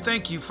 And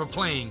thank you for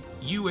playing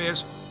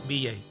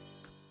USBA.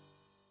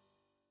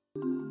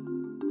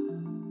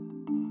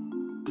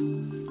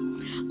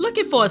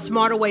 Looking for a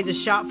smarter way to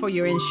shop for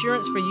your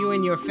insurance for you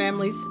and your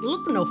families?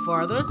 Look no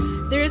further.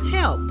 There is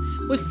help.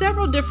 With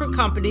several different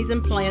companies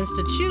and plans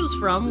to choose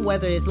from,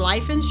 whether it's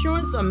life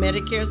insurance or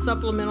Medicare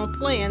supplemental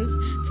plans,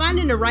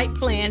 finding the right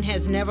plan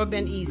has never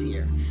been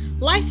easier.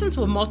 Licensed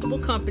with multiple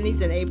companies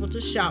and able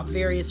to shop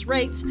various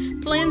rates,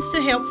 plans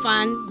to help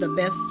find the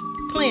best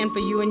plan for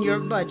you and your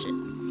budget.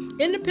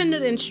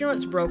 Independent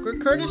insurance broker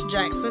Curtis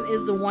Jackson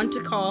is the one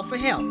to call for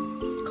help.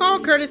 Call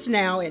Curtis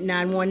now at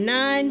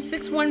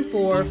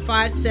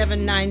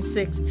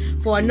 919-614-5796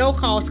 for a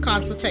no-cost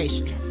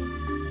consultation.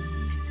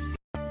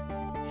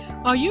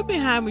 Are you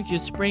behind with your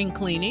spring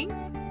cleaning?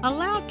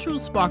 Allow True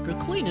Sparkle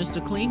Cleaners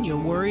to clean your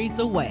worries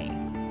away.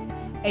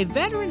 A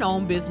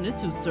veteran-owned business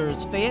who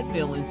serves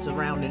Fayetteville and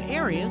surrounding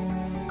areas,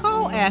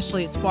 call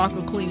Ashley at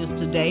Sparkle Cleaners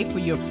today for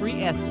your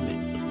free estimate.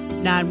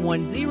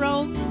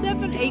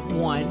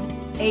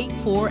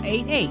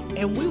 910-781-8488,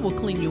 and we will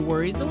clean your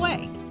worries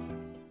away.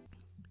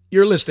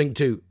 You're listening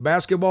to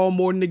Basketball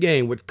More Than the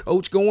Game with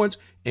Coach Goins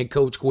and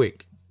Coach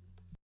Quick.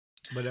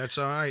 But that's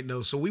all right, no.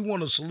 So we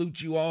want to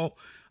salute you all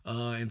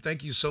and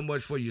thank you so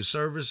much for your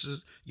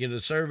services. I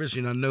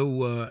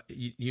know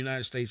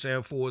United States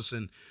Air Force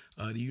and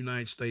the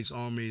United States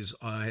Army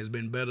has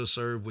been better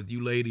served with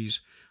you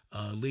ladies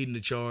leading the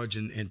charge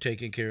and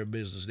taking care of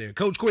business there.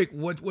 Coach Quick,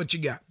 what you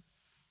got?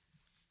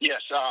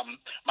 Yes,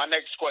 my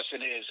next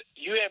question is,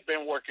 you have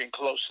been working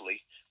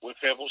closely with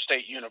Fayetteville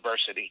State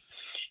University.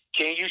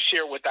 Can you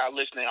share with our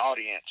listening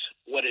audience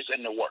what is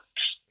in the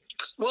works?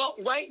 Well,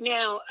 right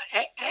now,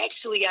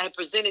 actually, I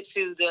presented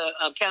to the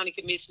county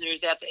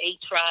commissioners after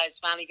 8 tries,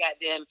 finally got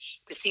them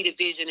to see the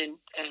vision and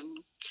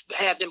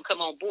have them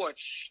come on board.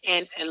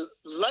 And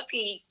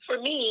lucky for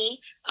me,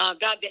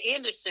 Dr.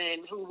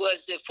 Anderson, who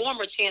was the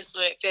former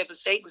chancellor at Fayetteville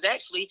State, was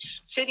actually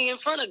sitting in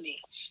front of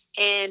me.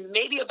 And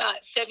maybe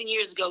about 7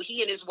 years ago,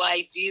 he and his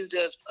wife viewed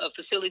a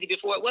facility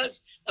before it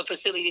was a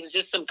facility. It was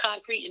just some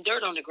concrete and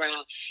dirt on the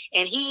ground.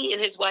 And he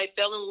and his wife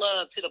fell in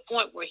love to the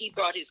point where he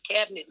brought his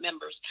cabinet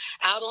members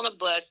out on a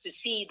bus us to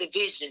see the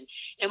vision.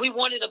 And we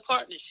wanted a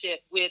partnership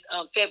with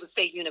Fayetteville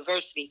State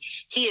University.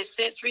 He has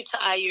since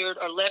retired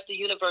or left the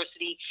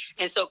university.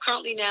 And so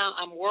currently now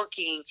I'm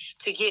working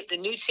to get the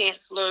new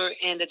chancellor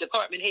and the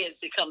department heads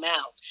to come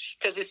out,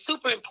 because it's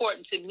super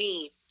important to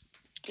me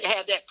to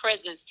have that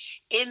presence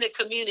in the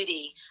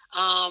community.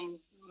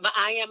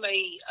 I am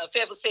a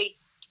Fayetteville State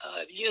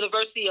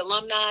University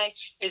alumni,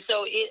 and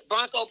so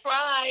Bronco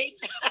Pride.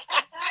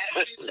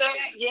 So,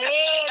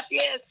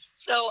 yes.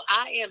 So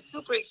I am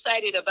super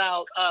excited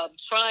about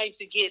trying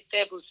to get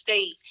Fayetteville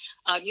State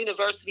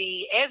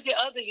University, as the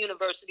other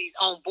universities,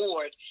 on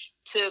board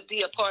to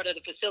be a part of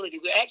the facility.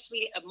 We're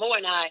actually, Mo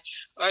and I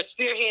are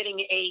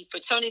spearheading a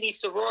fraternity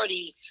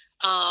sorority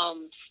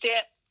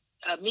step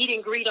meet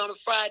and greet on a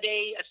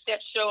Friday, a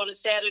step show on a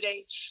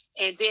Saturday,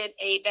 and then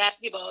a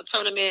basketball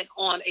tournament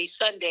on a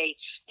Sunday.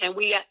 And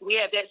we have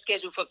that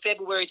scheduled for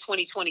February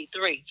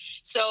 2023.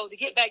 So to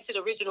get back to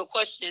the original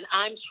question,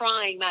 I'm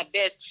trying my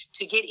best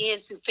to get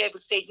into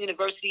Fayetteville State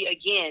University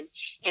again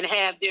and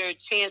have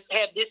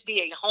this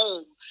be a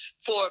home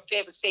for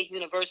Fayetteville State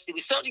University. We're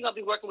certainly going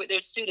to be working with their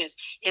students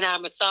in our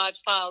massage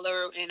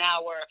parlor, in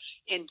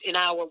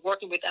our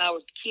working with our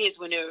kids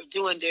when they're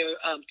doing their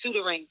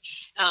tutoring,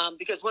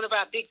 because one of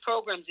our big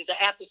programs is an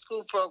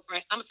after-school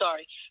program.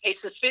 A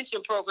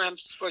suspension program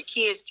for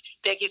kids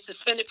that get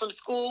suspended from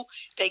school.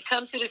 They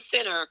come to the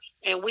center,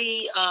 and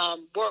we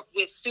work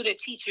with student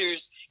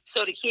teachers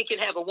so the kid can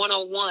have a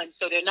one-on-one,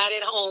 so they're not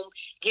at home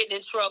getting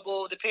in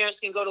trouble. The parents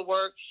can go to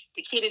work.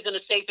 The kid is in a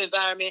safe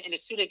environment, and the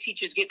student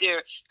teachers get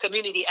their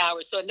community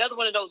hours. So another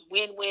one of those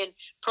win-win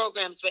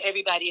programs for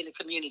everybody in the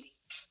community.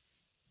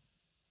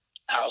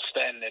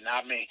 Outstanding.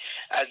 I mean,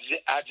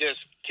 I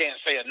just can't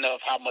say enough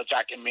how much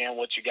I commend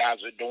what you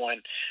guys are doing,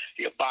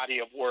 your body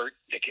of work,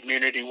 the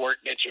community work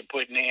that you're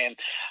putting in.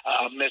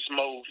 Miss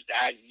Mo,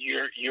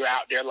 you're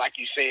out there, like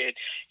you said,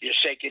 you're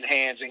shaking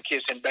hands and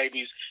kissing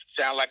babies.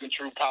 Sound like a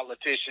true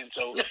politician,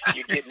 so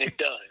you're getting it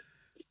done.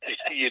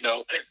 You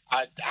know,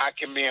 I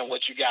commend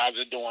what you guys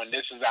are doing.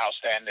 This is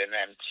outstanding.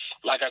 And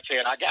like I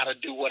said, I got to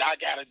do what I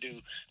got to do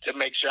to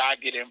make sure I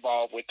get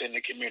involved within the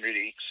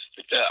community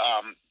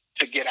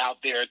to get out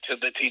there to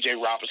the T.J.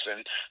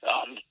 Robinson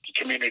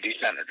Community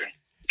Center.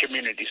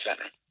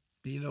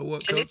 You know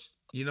what,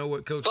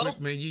 Coach?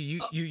 Quick, man,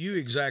 you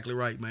exactly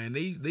right, man.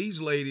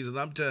 These ladies, and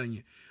I'm telling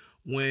you,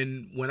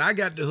 when I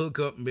got to hook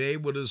up and be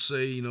able to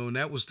say, and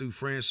that was through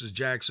Frances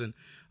Jackson.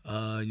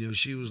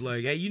 She was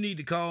like, hey, you need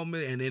to call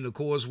me. And then, of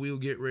course, we'll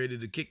get ready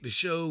to kick the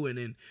show. And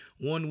then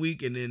one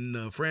week, and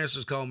then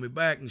Frances called me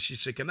back, and she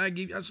said, I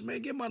said,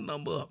 man, get my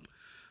number up.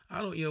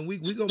 I don't, we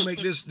gonna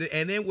make this.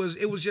 And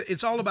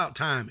it's all about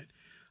timing.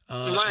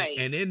 Right.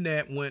 And in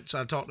that once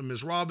I talked to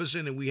Miss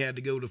Robinson, and we had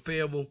to go to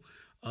Fayetteville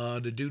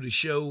to do the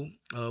show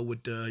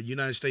with the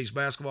United States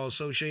Basketball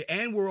Association,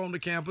 and we're on the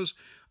campus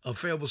of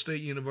Fayetteville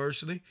State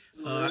University.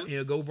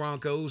 Go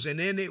Broncos. And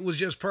then it was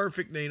just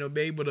perfect, be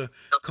able to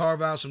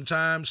carve out some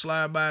time,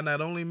 slide by,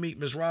 not only meet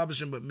Miss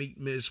Robinson, but meet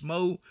Miss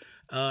Mo,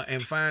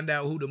 and find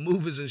out who the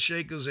movers and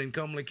shakers in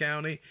Cumberland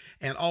County.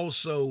 And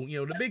also,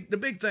 the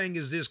big thing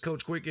is this,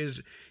 Coach Quick,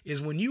 is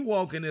when you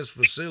walk in this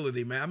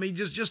facility, man. I mean,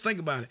 just think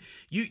about it.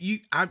 You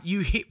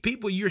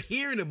people, you're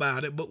hearing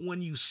about it, but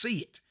when you see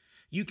it,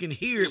 you can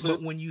hear it,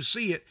 but when you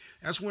see it,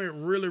 that's when it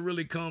really,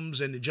 really comes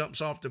and it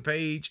jumps off the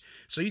page.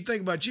 So you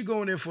think about you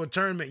going there for a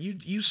tournament,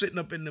 you sitting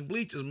up in the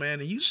bleachers, man,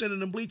 and you sit in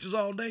the bleachers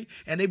all day,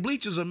 and the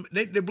bleachers are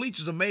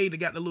made. They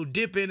got the little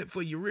dip in it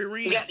for your rear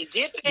end. You got the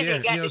dip in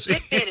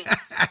it.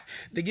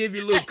 They give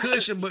you a little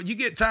cushion, but you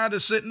get tired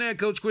of sitting there,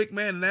 Coach Quick,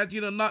 man, and after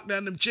you done knocked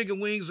down them chicken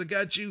wings that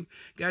got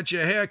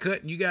your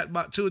haircut, and you got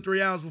about 2 or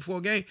 3 hours before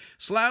a game,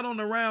 slide on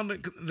around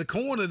the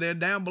corner there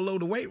down below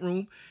the weight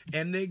room,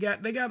 and they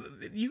got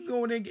you can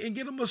go in there and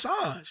get a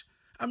massage.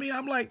 I mean,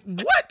 I'm like,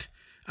 what?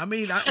 I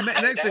mean, that's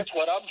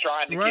what I'm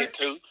trying to get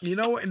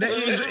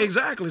to.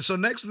 Exactly. So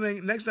next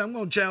time I'm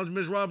going to challenge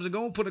Miss Robinson,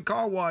 go and put a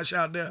car wash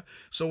out there.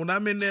 So when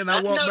I'm in there and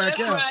I walk back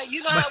out. Right.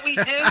 You know how we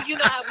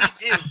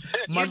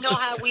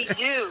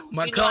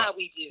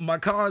do. My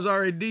car is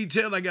already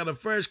detailed. I got a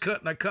fresh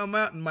cut, and I come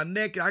out, and my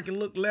neck, I can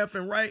look left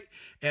and right,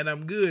 and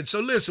I'm good.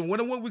 So listen,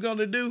 what we're going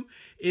to do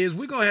is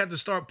we're going to have to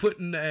start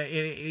putting,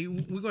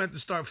 we're going to have to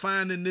start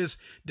finding this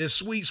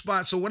sweet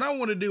spot. So what I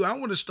want to do, I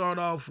want to start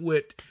off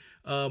with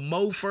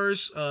Mo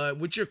first,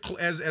 with your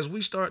as we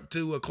start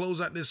to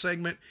close out this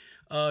segment,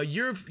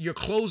 your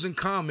closing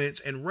comments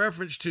in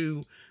reference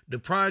to the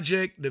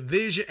project, the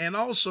vision, and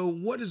also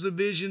what is the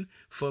vision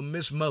for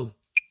Miss Mo?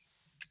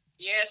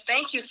 Yes,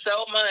 thank you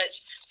so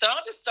much. So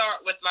I'll just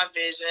start with my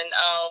vision.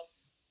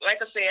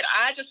 Like I said,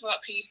 I just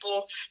want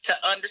people to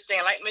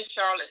understand, like Miss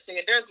Charlotte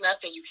said, there's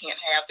nothing you can't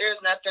have.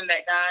 There's nothing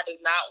that God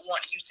does not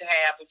want you to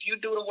have. If you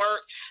do the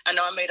work, I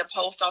know I made a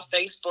post on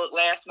Facebook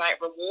last night,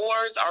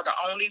 rewards are the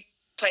only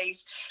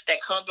place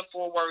that comes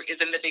before work is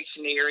in the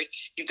dictionary.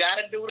 You got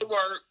to do the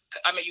work.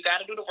 You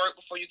got to do the work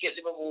before you get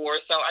the reward.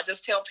 So I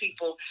just tell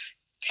people,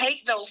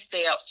 take those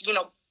steps.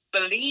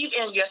 believe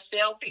in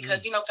yourself,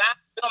 because God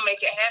will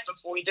make it happen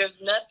for you. There's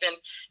nothing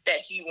that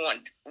He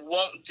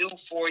won't do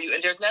for you,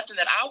 and there's nothing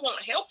that I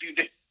won't help you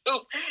do.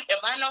 If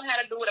I know how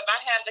to do it, if I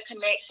have the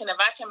connection, if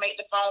I can make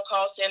the phone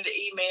call, send the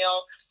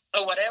email,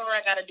 or whatever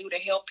I got to do to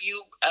help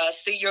you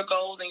see your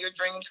goals and your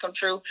dreams come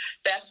true,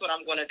 that's what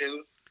I'm going to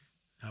do.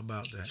 How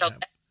about that? So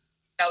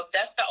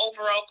that's the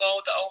overall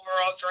goal. The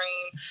overall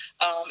dream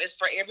is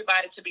for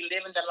everybody to be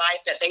living the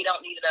life that they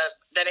don't need a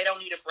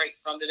break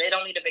from, that they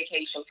don't need a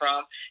vacation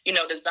from.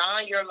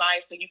 Design your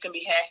life so you can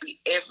be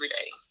happy every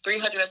day,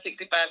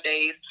 365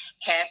 days,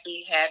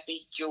 happy,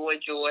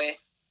 joy.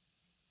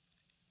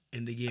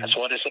 And again, that's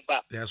what it's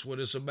about. That's what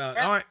it's about.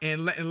 All right,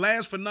 and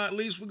last but not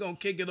least, we're gonna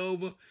kick it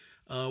over.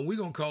 We're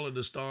gonna call it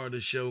the star of the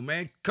show,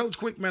 man. Coach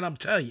Quick, man, I'm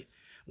telling you,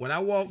 when I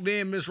walked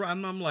in, Miss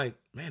Rodden, I'm like,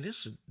 man,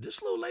 this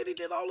little lady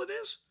did all of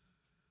this.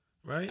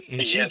 Right?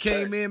 And she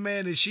came in,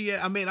 man, and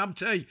I'm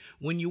telling you,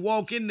 when you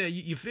walk in there,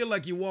 you feel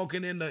like you're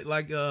walking in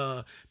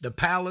the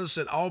palace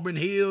at Auburn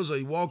Hills, or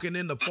you're walking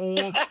in the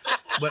Forum.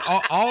 But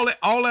all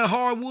that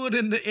hardwood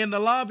in the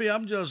lobby,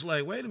 I'm just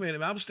like, wait a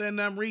minute. I'm standing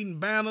there, I'm reading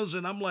banners,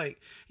 and I'm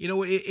like,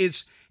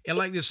 it's and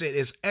like they said,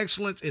 it's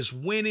excellent, it's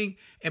winning.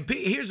 And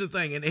here's the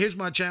thing, and here's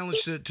my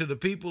challenge to the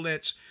people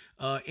that's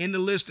in the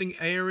listing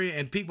area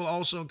and people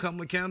also in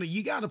Cumberland County.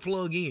 You got to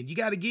plug in. You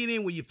got to get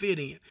in where you fit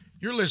in.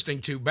 You're listening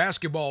to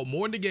Basketball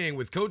More Than the Game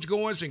with Coach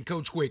Goins and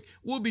Coach Quick.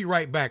 We'll be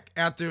right back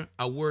after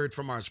a word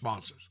from our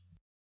sponsors.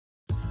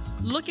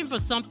 Looking for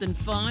something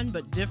fun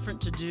but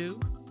different to do?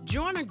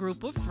 Join a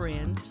group of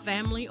friends,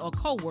 family, or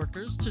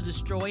coworkers to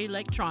destroy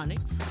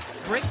electronics,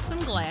 break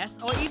some glass,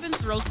 or even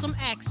throw some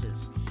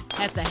axes.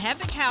 At the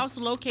Havoc House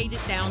located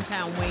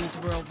downtown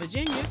Waynesboro,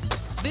 Virginia,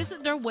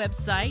 visit their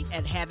website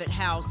at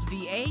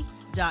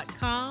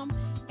havochouseva.com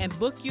and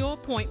book your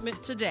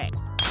appointment today.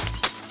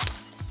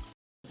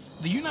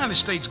 The United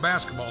States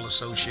Basketball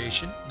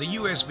Association, the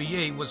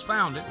USBA, was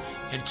founded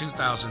in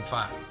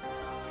 2005.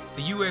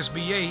 The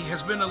USBA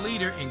has been a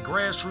leader in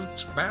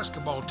grassroots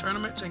basketball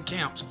tournaments and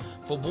camps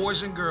for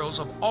boys and girls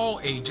of all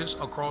ages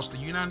across the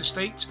United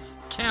States,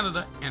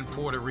 Canada, and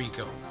Puerto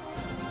Rico.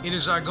 It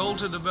is our goal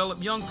to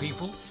develop young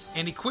people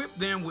and equip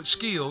them with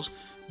skills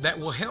that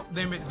will help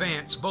them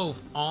advance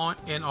both on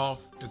and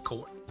off the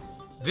court.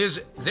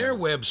 Visit their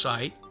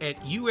website at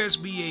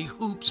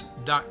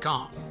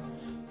usbahoops.com.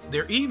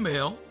 Their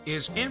email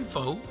is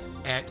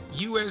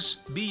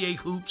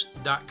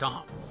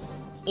info@usbahoops.com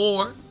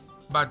or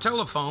by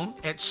telephone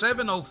at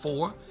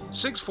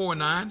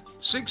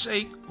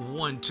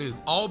 704-649-6812.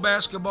 All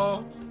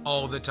basketball,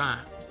 all the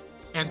time.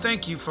 And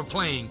thank you for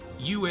playing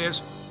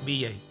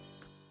USBA.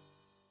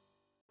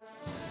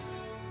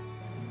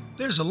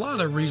 There's a lot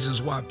of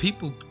reasons why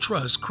people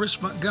trust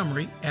Chris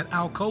Montgomery at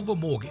Alcova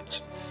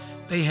Mortgage.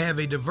 They have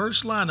a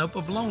diverse lineup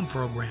of loan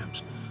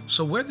programs.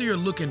 So whether you're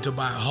looking to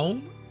buy a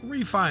home,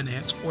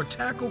 refinance, or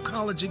tackle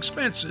college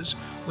expenses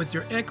with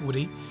your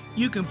equity,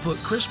 you can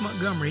put Chris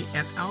Montgomery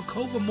at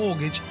Alcova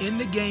Mortgage in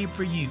the game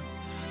for you.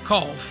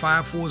 Call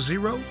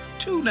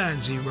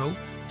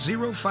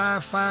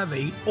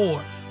 540-290-0558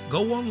 or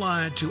go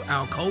online to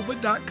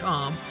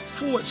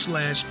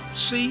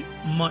alcova.com/C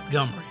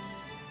Montgomery.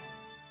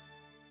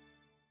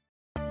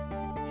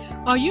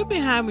 Are you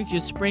behind with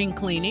your spring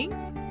cleaning?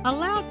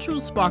 Allow True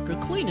Sparkle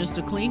Cleaners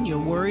to clean your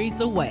worries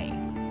away.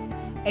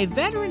 A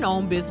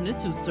veteran-owned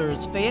business who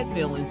serves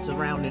Fayetteville and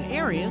surrounding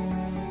areas,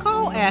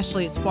 call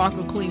Ashley at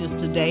Sparkle Cleaners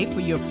today for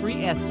your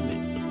free estimate,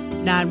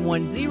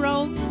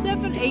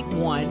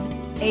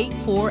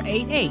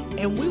 910-781-8488,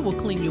 and we will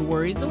clean your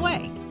worries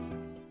away.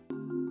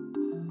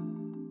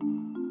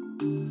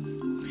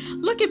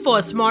 Looking for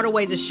a smarter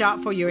way to shop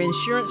for your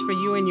insurance for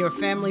you and your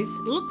families?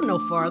 Look no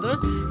farther.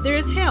 There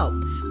is help.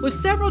 With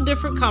several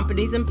different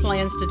companies and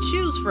plans to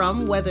choose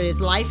from, whether it's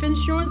life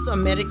insurance or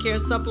Medicare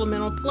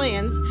supplemental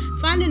plans,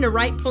 finding the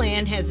right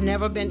plan has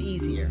never been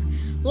easier.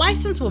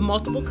 Licensed with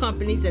multiple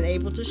companies and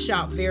able to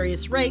shop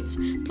various rates,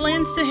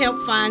 plans to help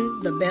find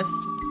the best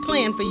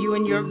plan for you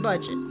and your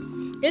budget.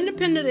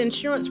 Independent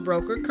insurance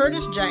broker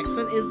Curtis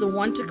Jackson is the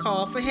one to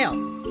call for help.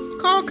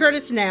 Call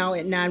Curtis now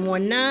at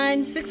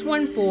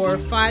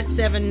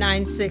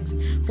 919-614-5796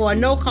 for a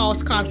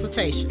no-cost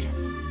consultation.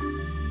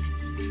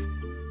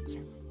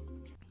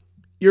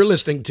 You're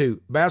listening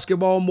to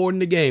Basketball More Than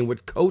the Game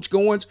with Coach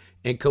Goins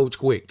and Coach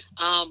Quick.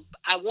 I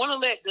want to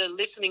let the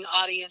listening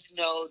audience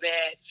know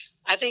that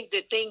I think the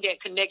thing that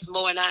connects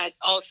Mo and I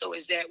also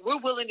is that we're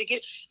willing to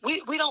get,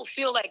 we don't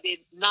feel like the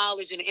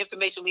knowledge and the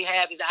information we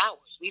have is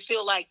ours. We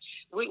feel like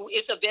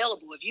it's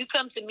available. If you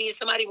come to me, if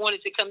somebody wanted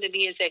to come to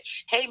me and say,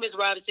 hey, Ms.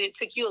 Robinson, it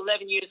took you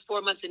 11 years,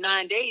 4 months, and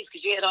 9 days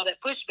because you had all that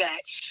pushback,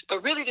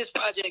 but really this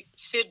project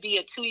should be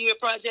a 2-year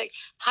project.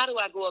 How do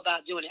I go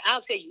about doing it?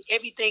 I'll tell you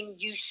everything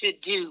you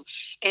should do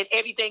and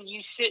everything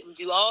you shouldn't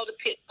do, all the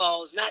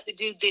pitfalls, not to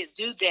do this,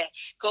 do that,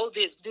 go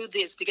this, do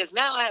this, because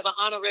now I have an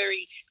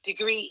honorary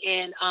degree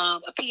in a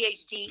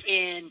PhD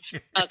in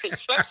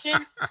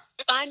construction,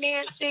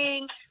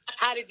 financing,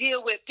 how to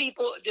deal with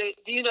people, the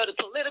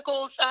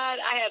political side.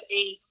 I have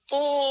a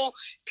full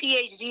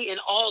PhD in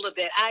all of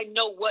that. I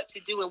know what to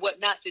do and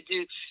what not to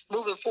do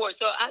moving forward.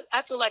 So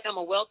I feel like I'm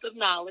a wealth of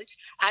knowledge.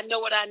 I know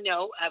what I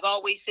know. I've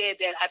always said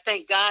that I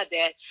thank God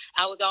that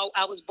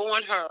I was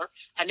born her.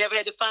 I never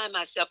had to find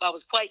myself. I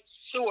was quite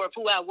sure of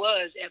who I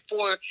was at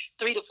 3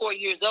 to 4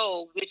 years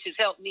old, which has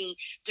helped me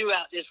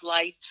throughout this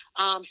life.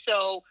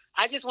 So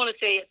I just want to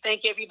say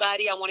thank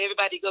everybody. I want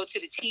everybody to go to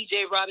the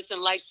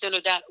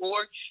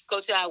tjrobinsonlifecenter.org.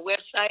 Go to our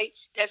website.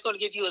 That's going to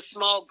give you a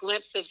small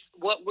glimpse of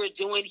what we're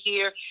doing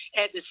here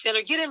at the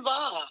center. Get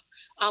involved.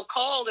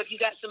 Call if you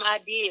got some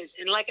ideas.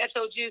 And like I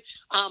told you,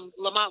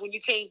 Lamont, when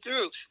you came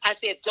through, I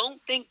said, don't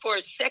think for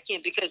a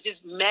second because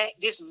this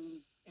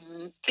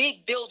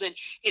big building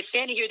is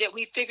standing here that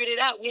we figured it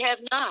out. We have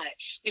not.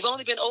 We've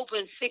only been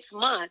open 6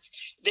 months.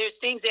 There's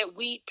things that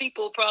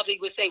people probably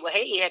would say, well,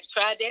 hey, have you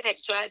tried that? Have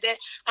you tried that?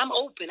 I'm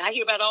open. I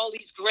hear about all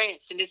these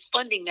grants and this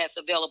funding that's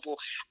available.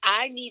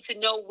 I need to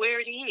know where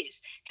it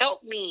is.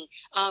 Help me.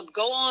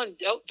 Go on,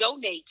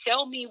 donate.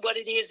 Tell me what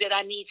it is that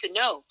I need to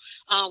know.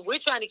 We're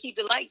trying to keep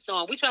the lights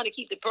on. We're trying to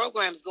keep the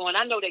programs going.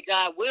 I know that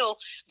God will,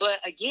 but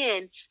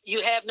again, you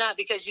have not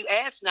because you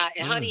ask not.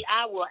 And honey,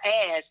 I will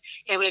ask.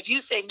 And if you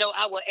say no,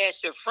 I will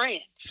ask your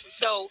friend.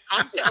 So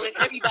I'm telling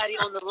everybody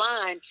on the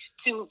line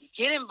to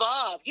get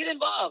involved. Get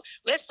involved.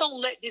 Let's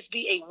don't let this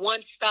be a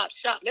one-stop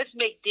shop. Let's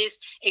make this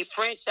a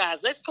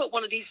franchise. Let's put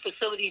one of these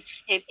facilities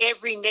in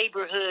every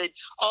neighborhood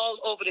all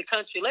over the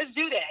country. Let's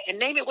do that and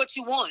name it what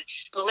you want.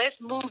 But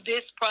let's move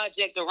this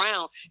project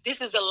around.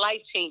 This is a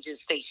life-changing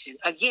station.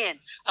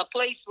 Again, a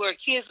place where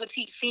kids will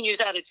teach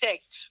seniors how to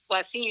text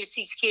while seniors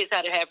teach kids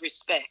how to have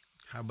respect.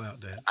 How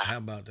about that? How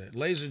about that?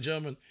 Ladies and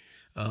gentlemen,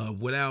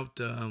 without...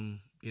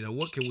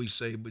 what can we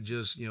say but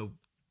just,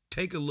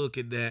 take a look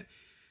at that.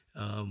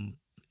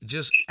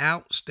 Just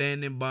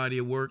outstanding body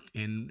of work.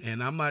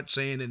 And I'm not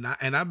saying,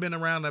 and I've been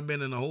around, I've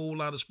been in a whole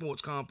lot of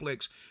sports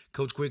complex,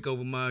 Coach Quick,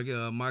 over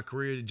my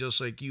career, just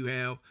like you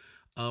have.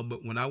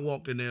 But when I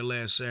walked in there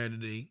last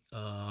Saturday,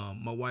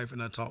 my wife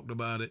and I talked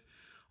about it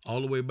all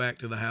the way back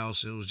to the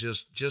house. It was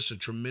just a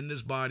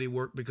tremendous body of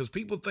work because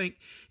people think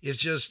it's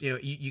just,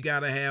 you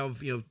got to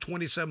have,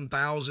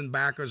 27,000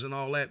 backers and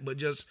all that. But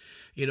just,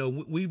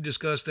 we've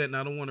discussed that and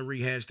I don't want to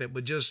rehash that.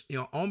 But just,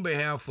 on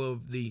behalf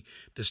of the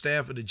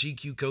staff of the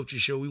GQ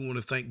Coaches Show, we want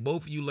to thank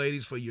both of you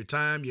ladies for your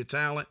time, your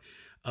talent,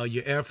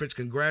 your efforts.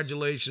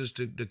 Congratulations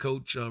to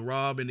Coach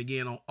Rob. And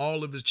again, on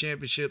all of his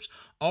championships,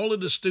 all of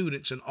the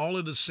students and all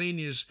of the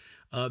seniors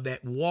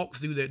that walk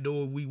through that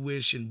door, we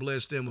wish and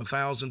bless them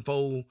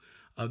 1,000-fold.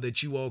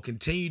 That you all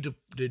continue to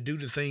do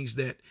the things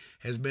that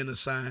has been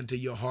assigned to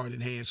your heart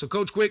and hand. So,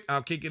 Coach Quick,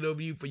 I'll kick it over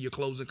to you for your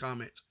closing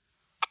comments.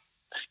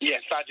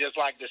 Yes, I'd just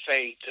like to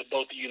say to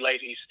both of you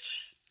ladies,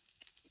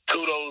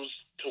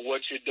 kudos to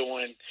what you're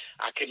doing.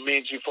 I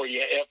commend you for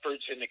your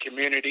efforts in the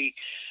community.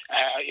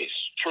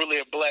 It's truly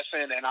a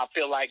blessing, and I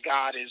feel like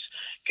God is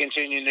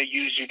continuing to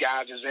use you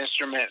guys as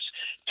instruments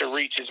to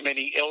reach as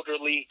many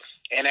elderly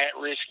and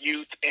at-risk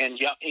youth and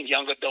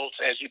young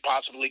adults as you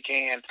possibly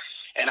can.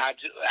 And I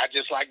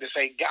just like to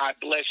say God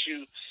bless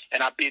you,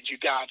 and I bid you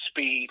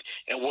Godspeed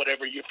in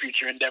whatever your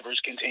future endeavors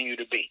continue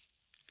to be.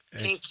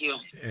 Thank you.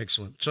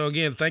 Excellent. So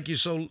again, thank you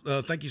so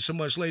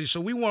much, ladies.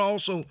 So we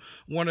also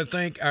want to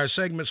thank our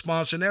segment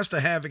sponsor, and that's the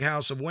Havoc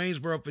House of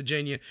Waynesboro,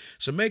 Virginia.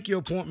 So make your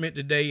appointment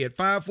today at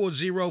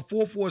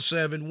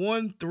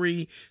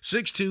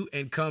 540-447-1362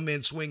 and come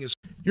in swing.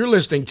 You're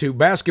listening to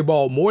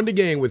Basketball More in the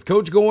Game with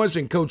Coach Goins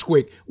and Coach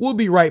Quick. We'll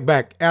be right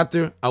back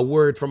after a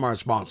word from our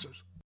sponsors.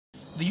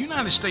 The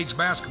United States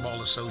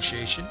Basketball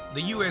Association,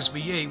 the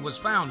USBA, was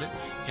founded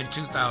in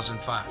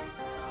 2005.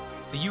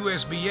 The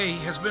USBA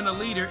has been a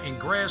leader in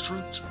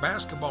grassroots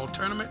basketball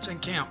tournaments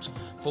and camps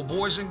for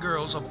boys and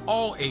girls of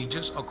all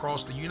ages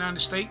across the United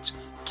States,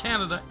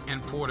 Canada,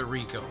 and Puerto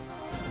Rico.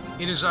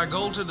 It is our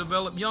goal to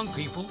develop young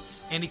people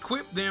and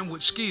equip them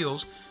with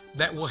skills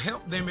that will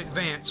help them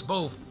advance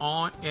both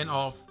on and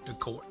off the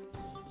court.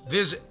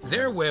 Visit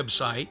their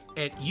website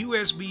at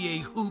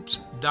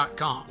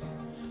usbahoops.com.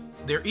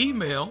 Their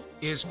email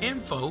is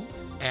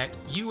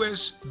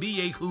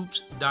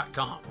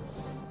info@usbahoops.com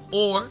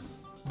or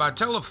by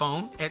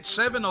telephone at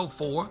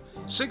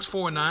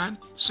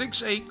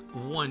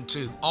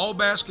 704-649-6812. All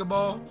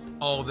basketball,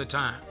 all the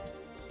time.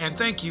 And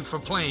thank you for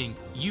playing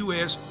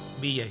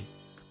USBA.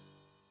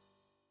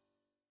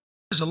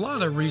 There's a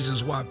lot of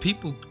reasons why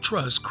people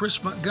trust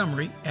Chris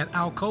Montgomery at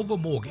Alcova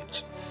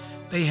Mortgage.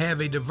 They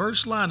have a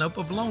diverse lineup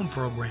of loan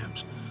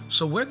programs.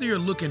 So whether you're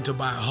looking to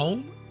buy a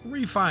home,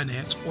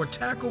 refinance, or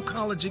tackle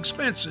college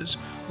expenses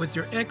with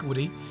your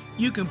equity,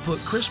 you can put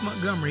Chris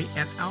Montgomery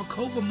at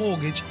Alcova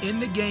Mortgage in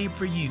the game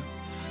for you.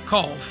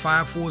 Call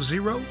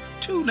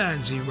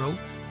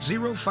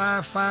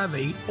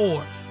 540-290-0558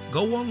 or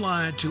go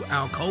online to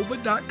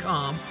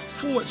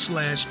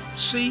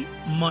alcova.com/C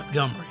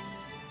Montgomery.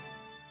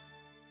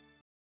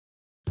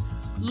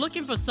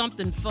 Looking for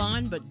something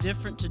fun but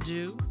different to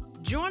do?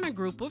 Join a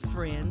group of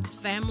friends,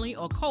 family,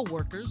 or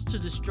co-workers to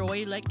destroy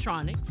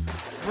electronics,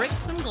 break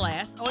some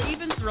glass, or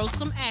even throw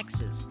some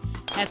axes.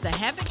 At the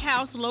Havoc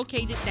House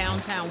located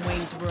downtown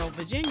Waynesboro,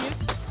 Virginia,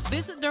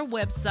 Visit their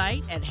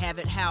website at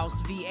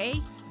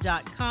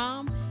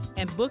habithouseva.com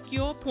and book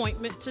your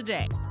appointment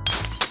today.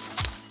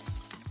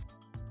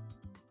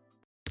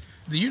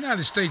 The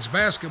United States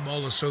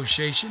Basketball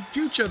Association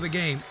Future of the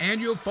Game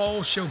Annual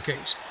Fall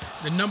Showcase,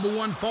 the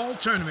 #1 fall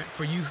tournament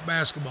for youth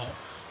basketball.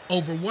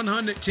 Over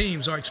 100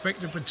 teams are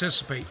expected to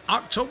participate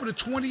October the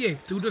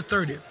 28th through the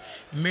 30th,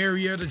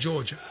 Marietta,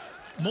 Georgia.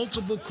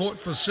 Multiple court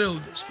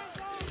facilities.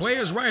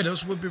 Players'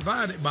 write-ups will be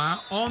provided by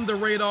On the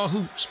Radar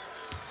Hoops.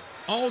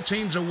 All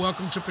teams are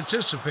welcome to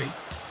participate.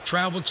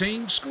 Travel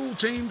teams, school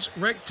teams,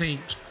 rec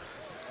teams.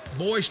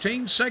 Boys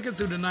teams 2nd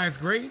through the 9th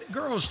grade,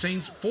 girls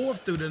teams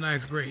 4th through the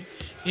 9th grade.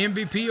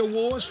 MVP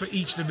awards for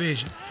each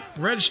division.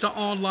 Register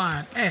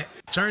online at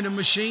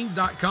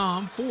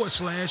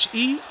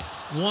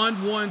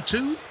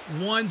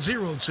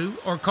turnermachine.com/E112102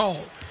 or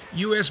call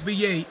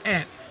USBA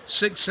at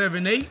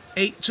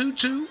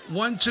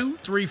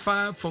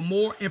 678-822-1235 for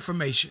more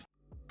information.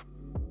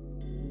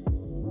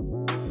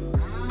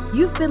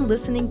 You've been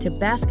listening to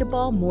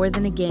Basketball More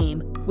Than a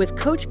Game with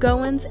Coach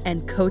Goins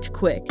and Coach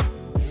Quick.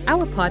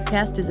 Our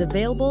podcast is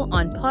available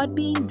on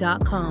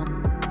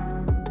podbean.com.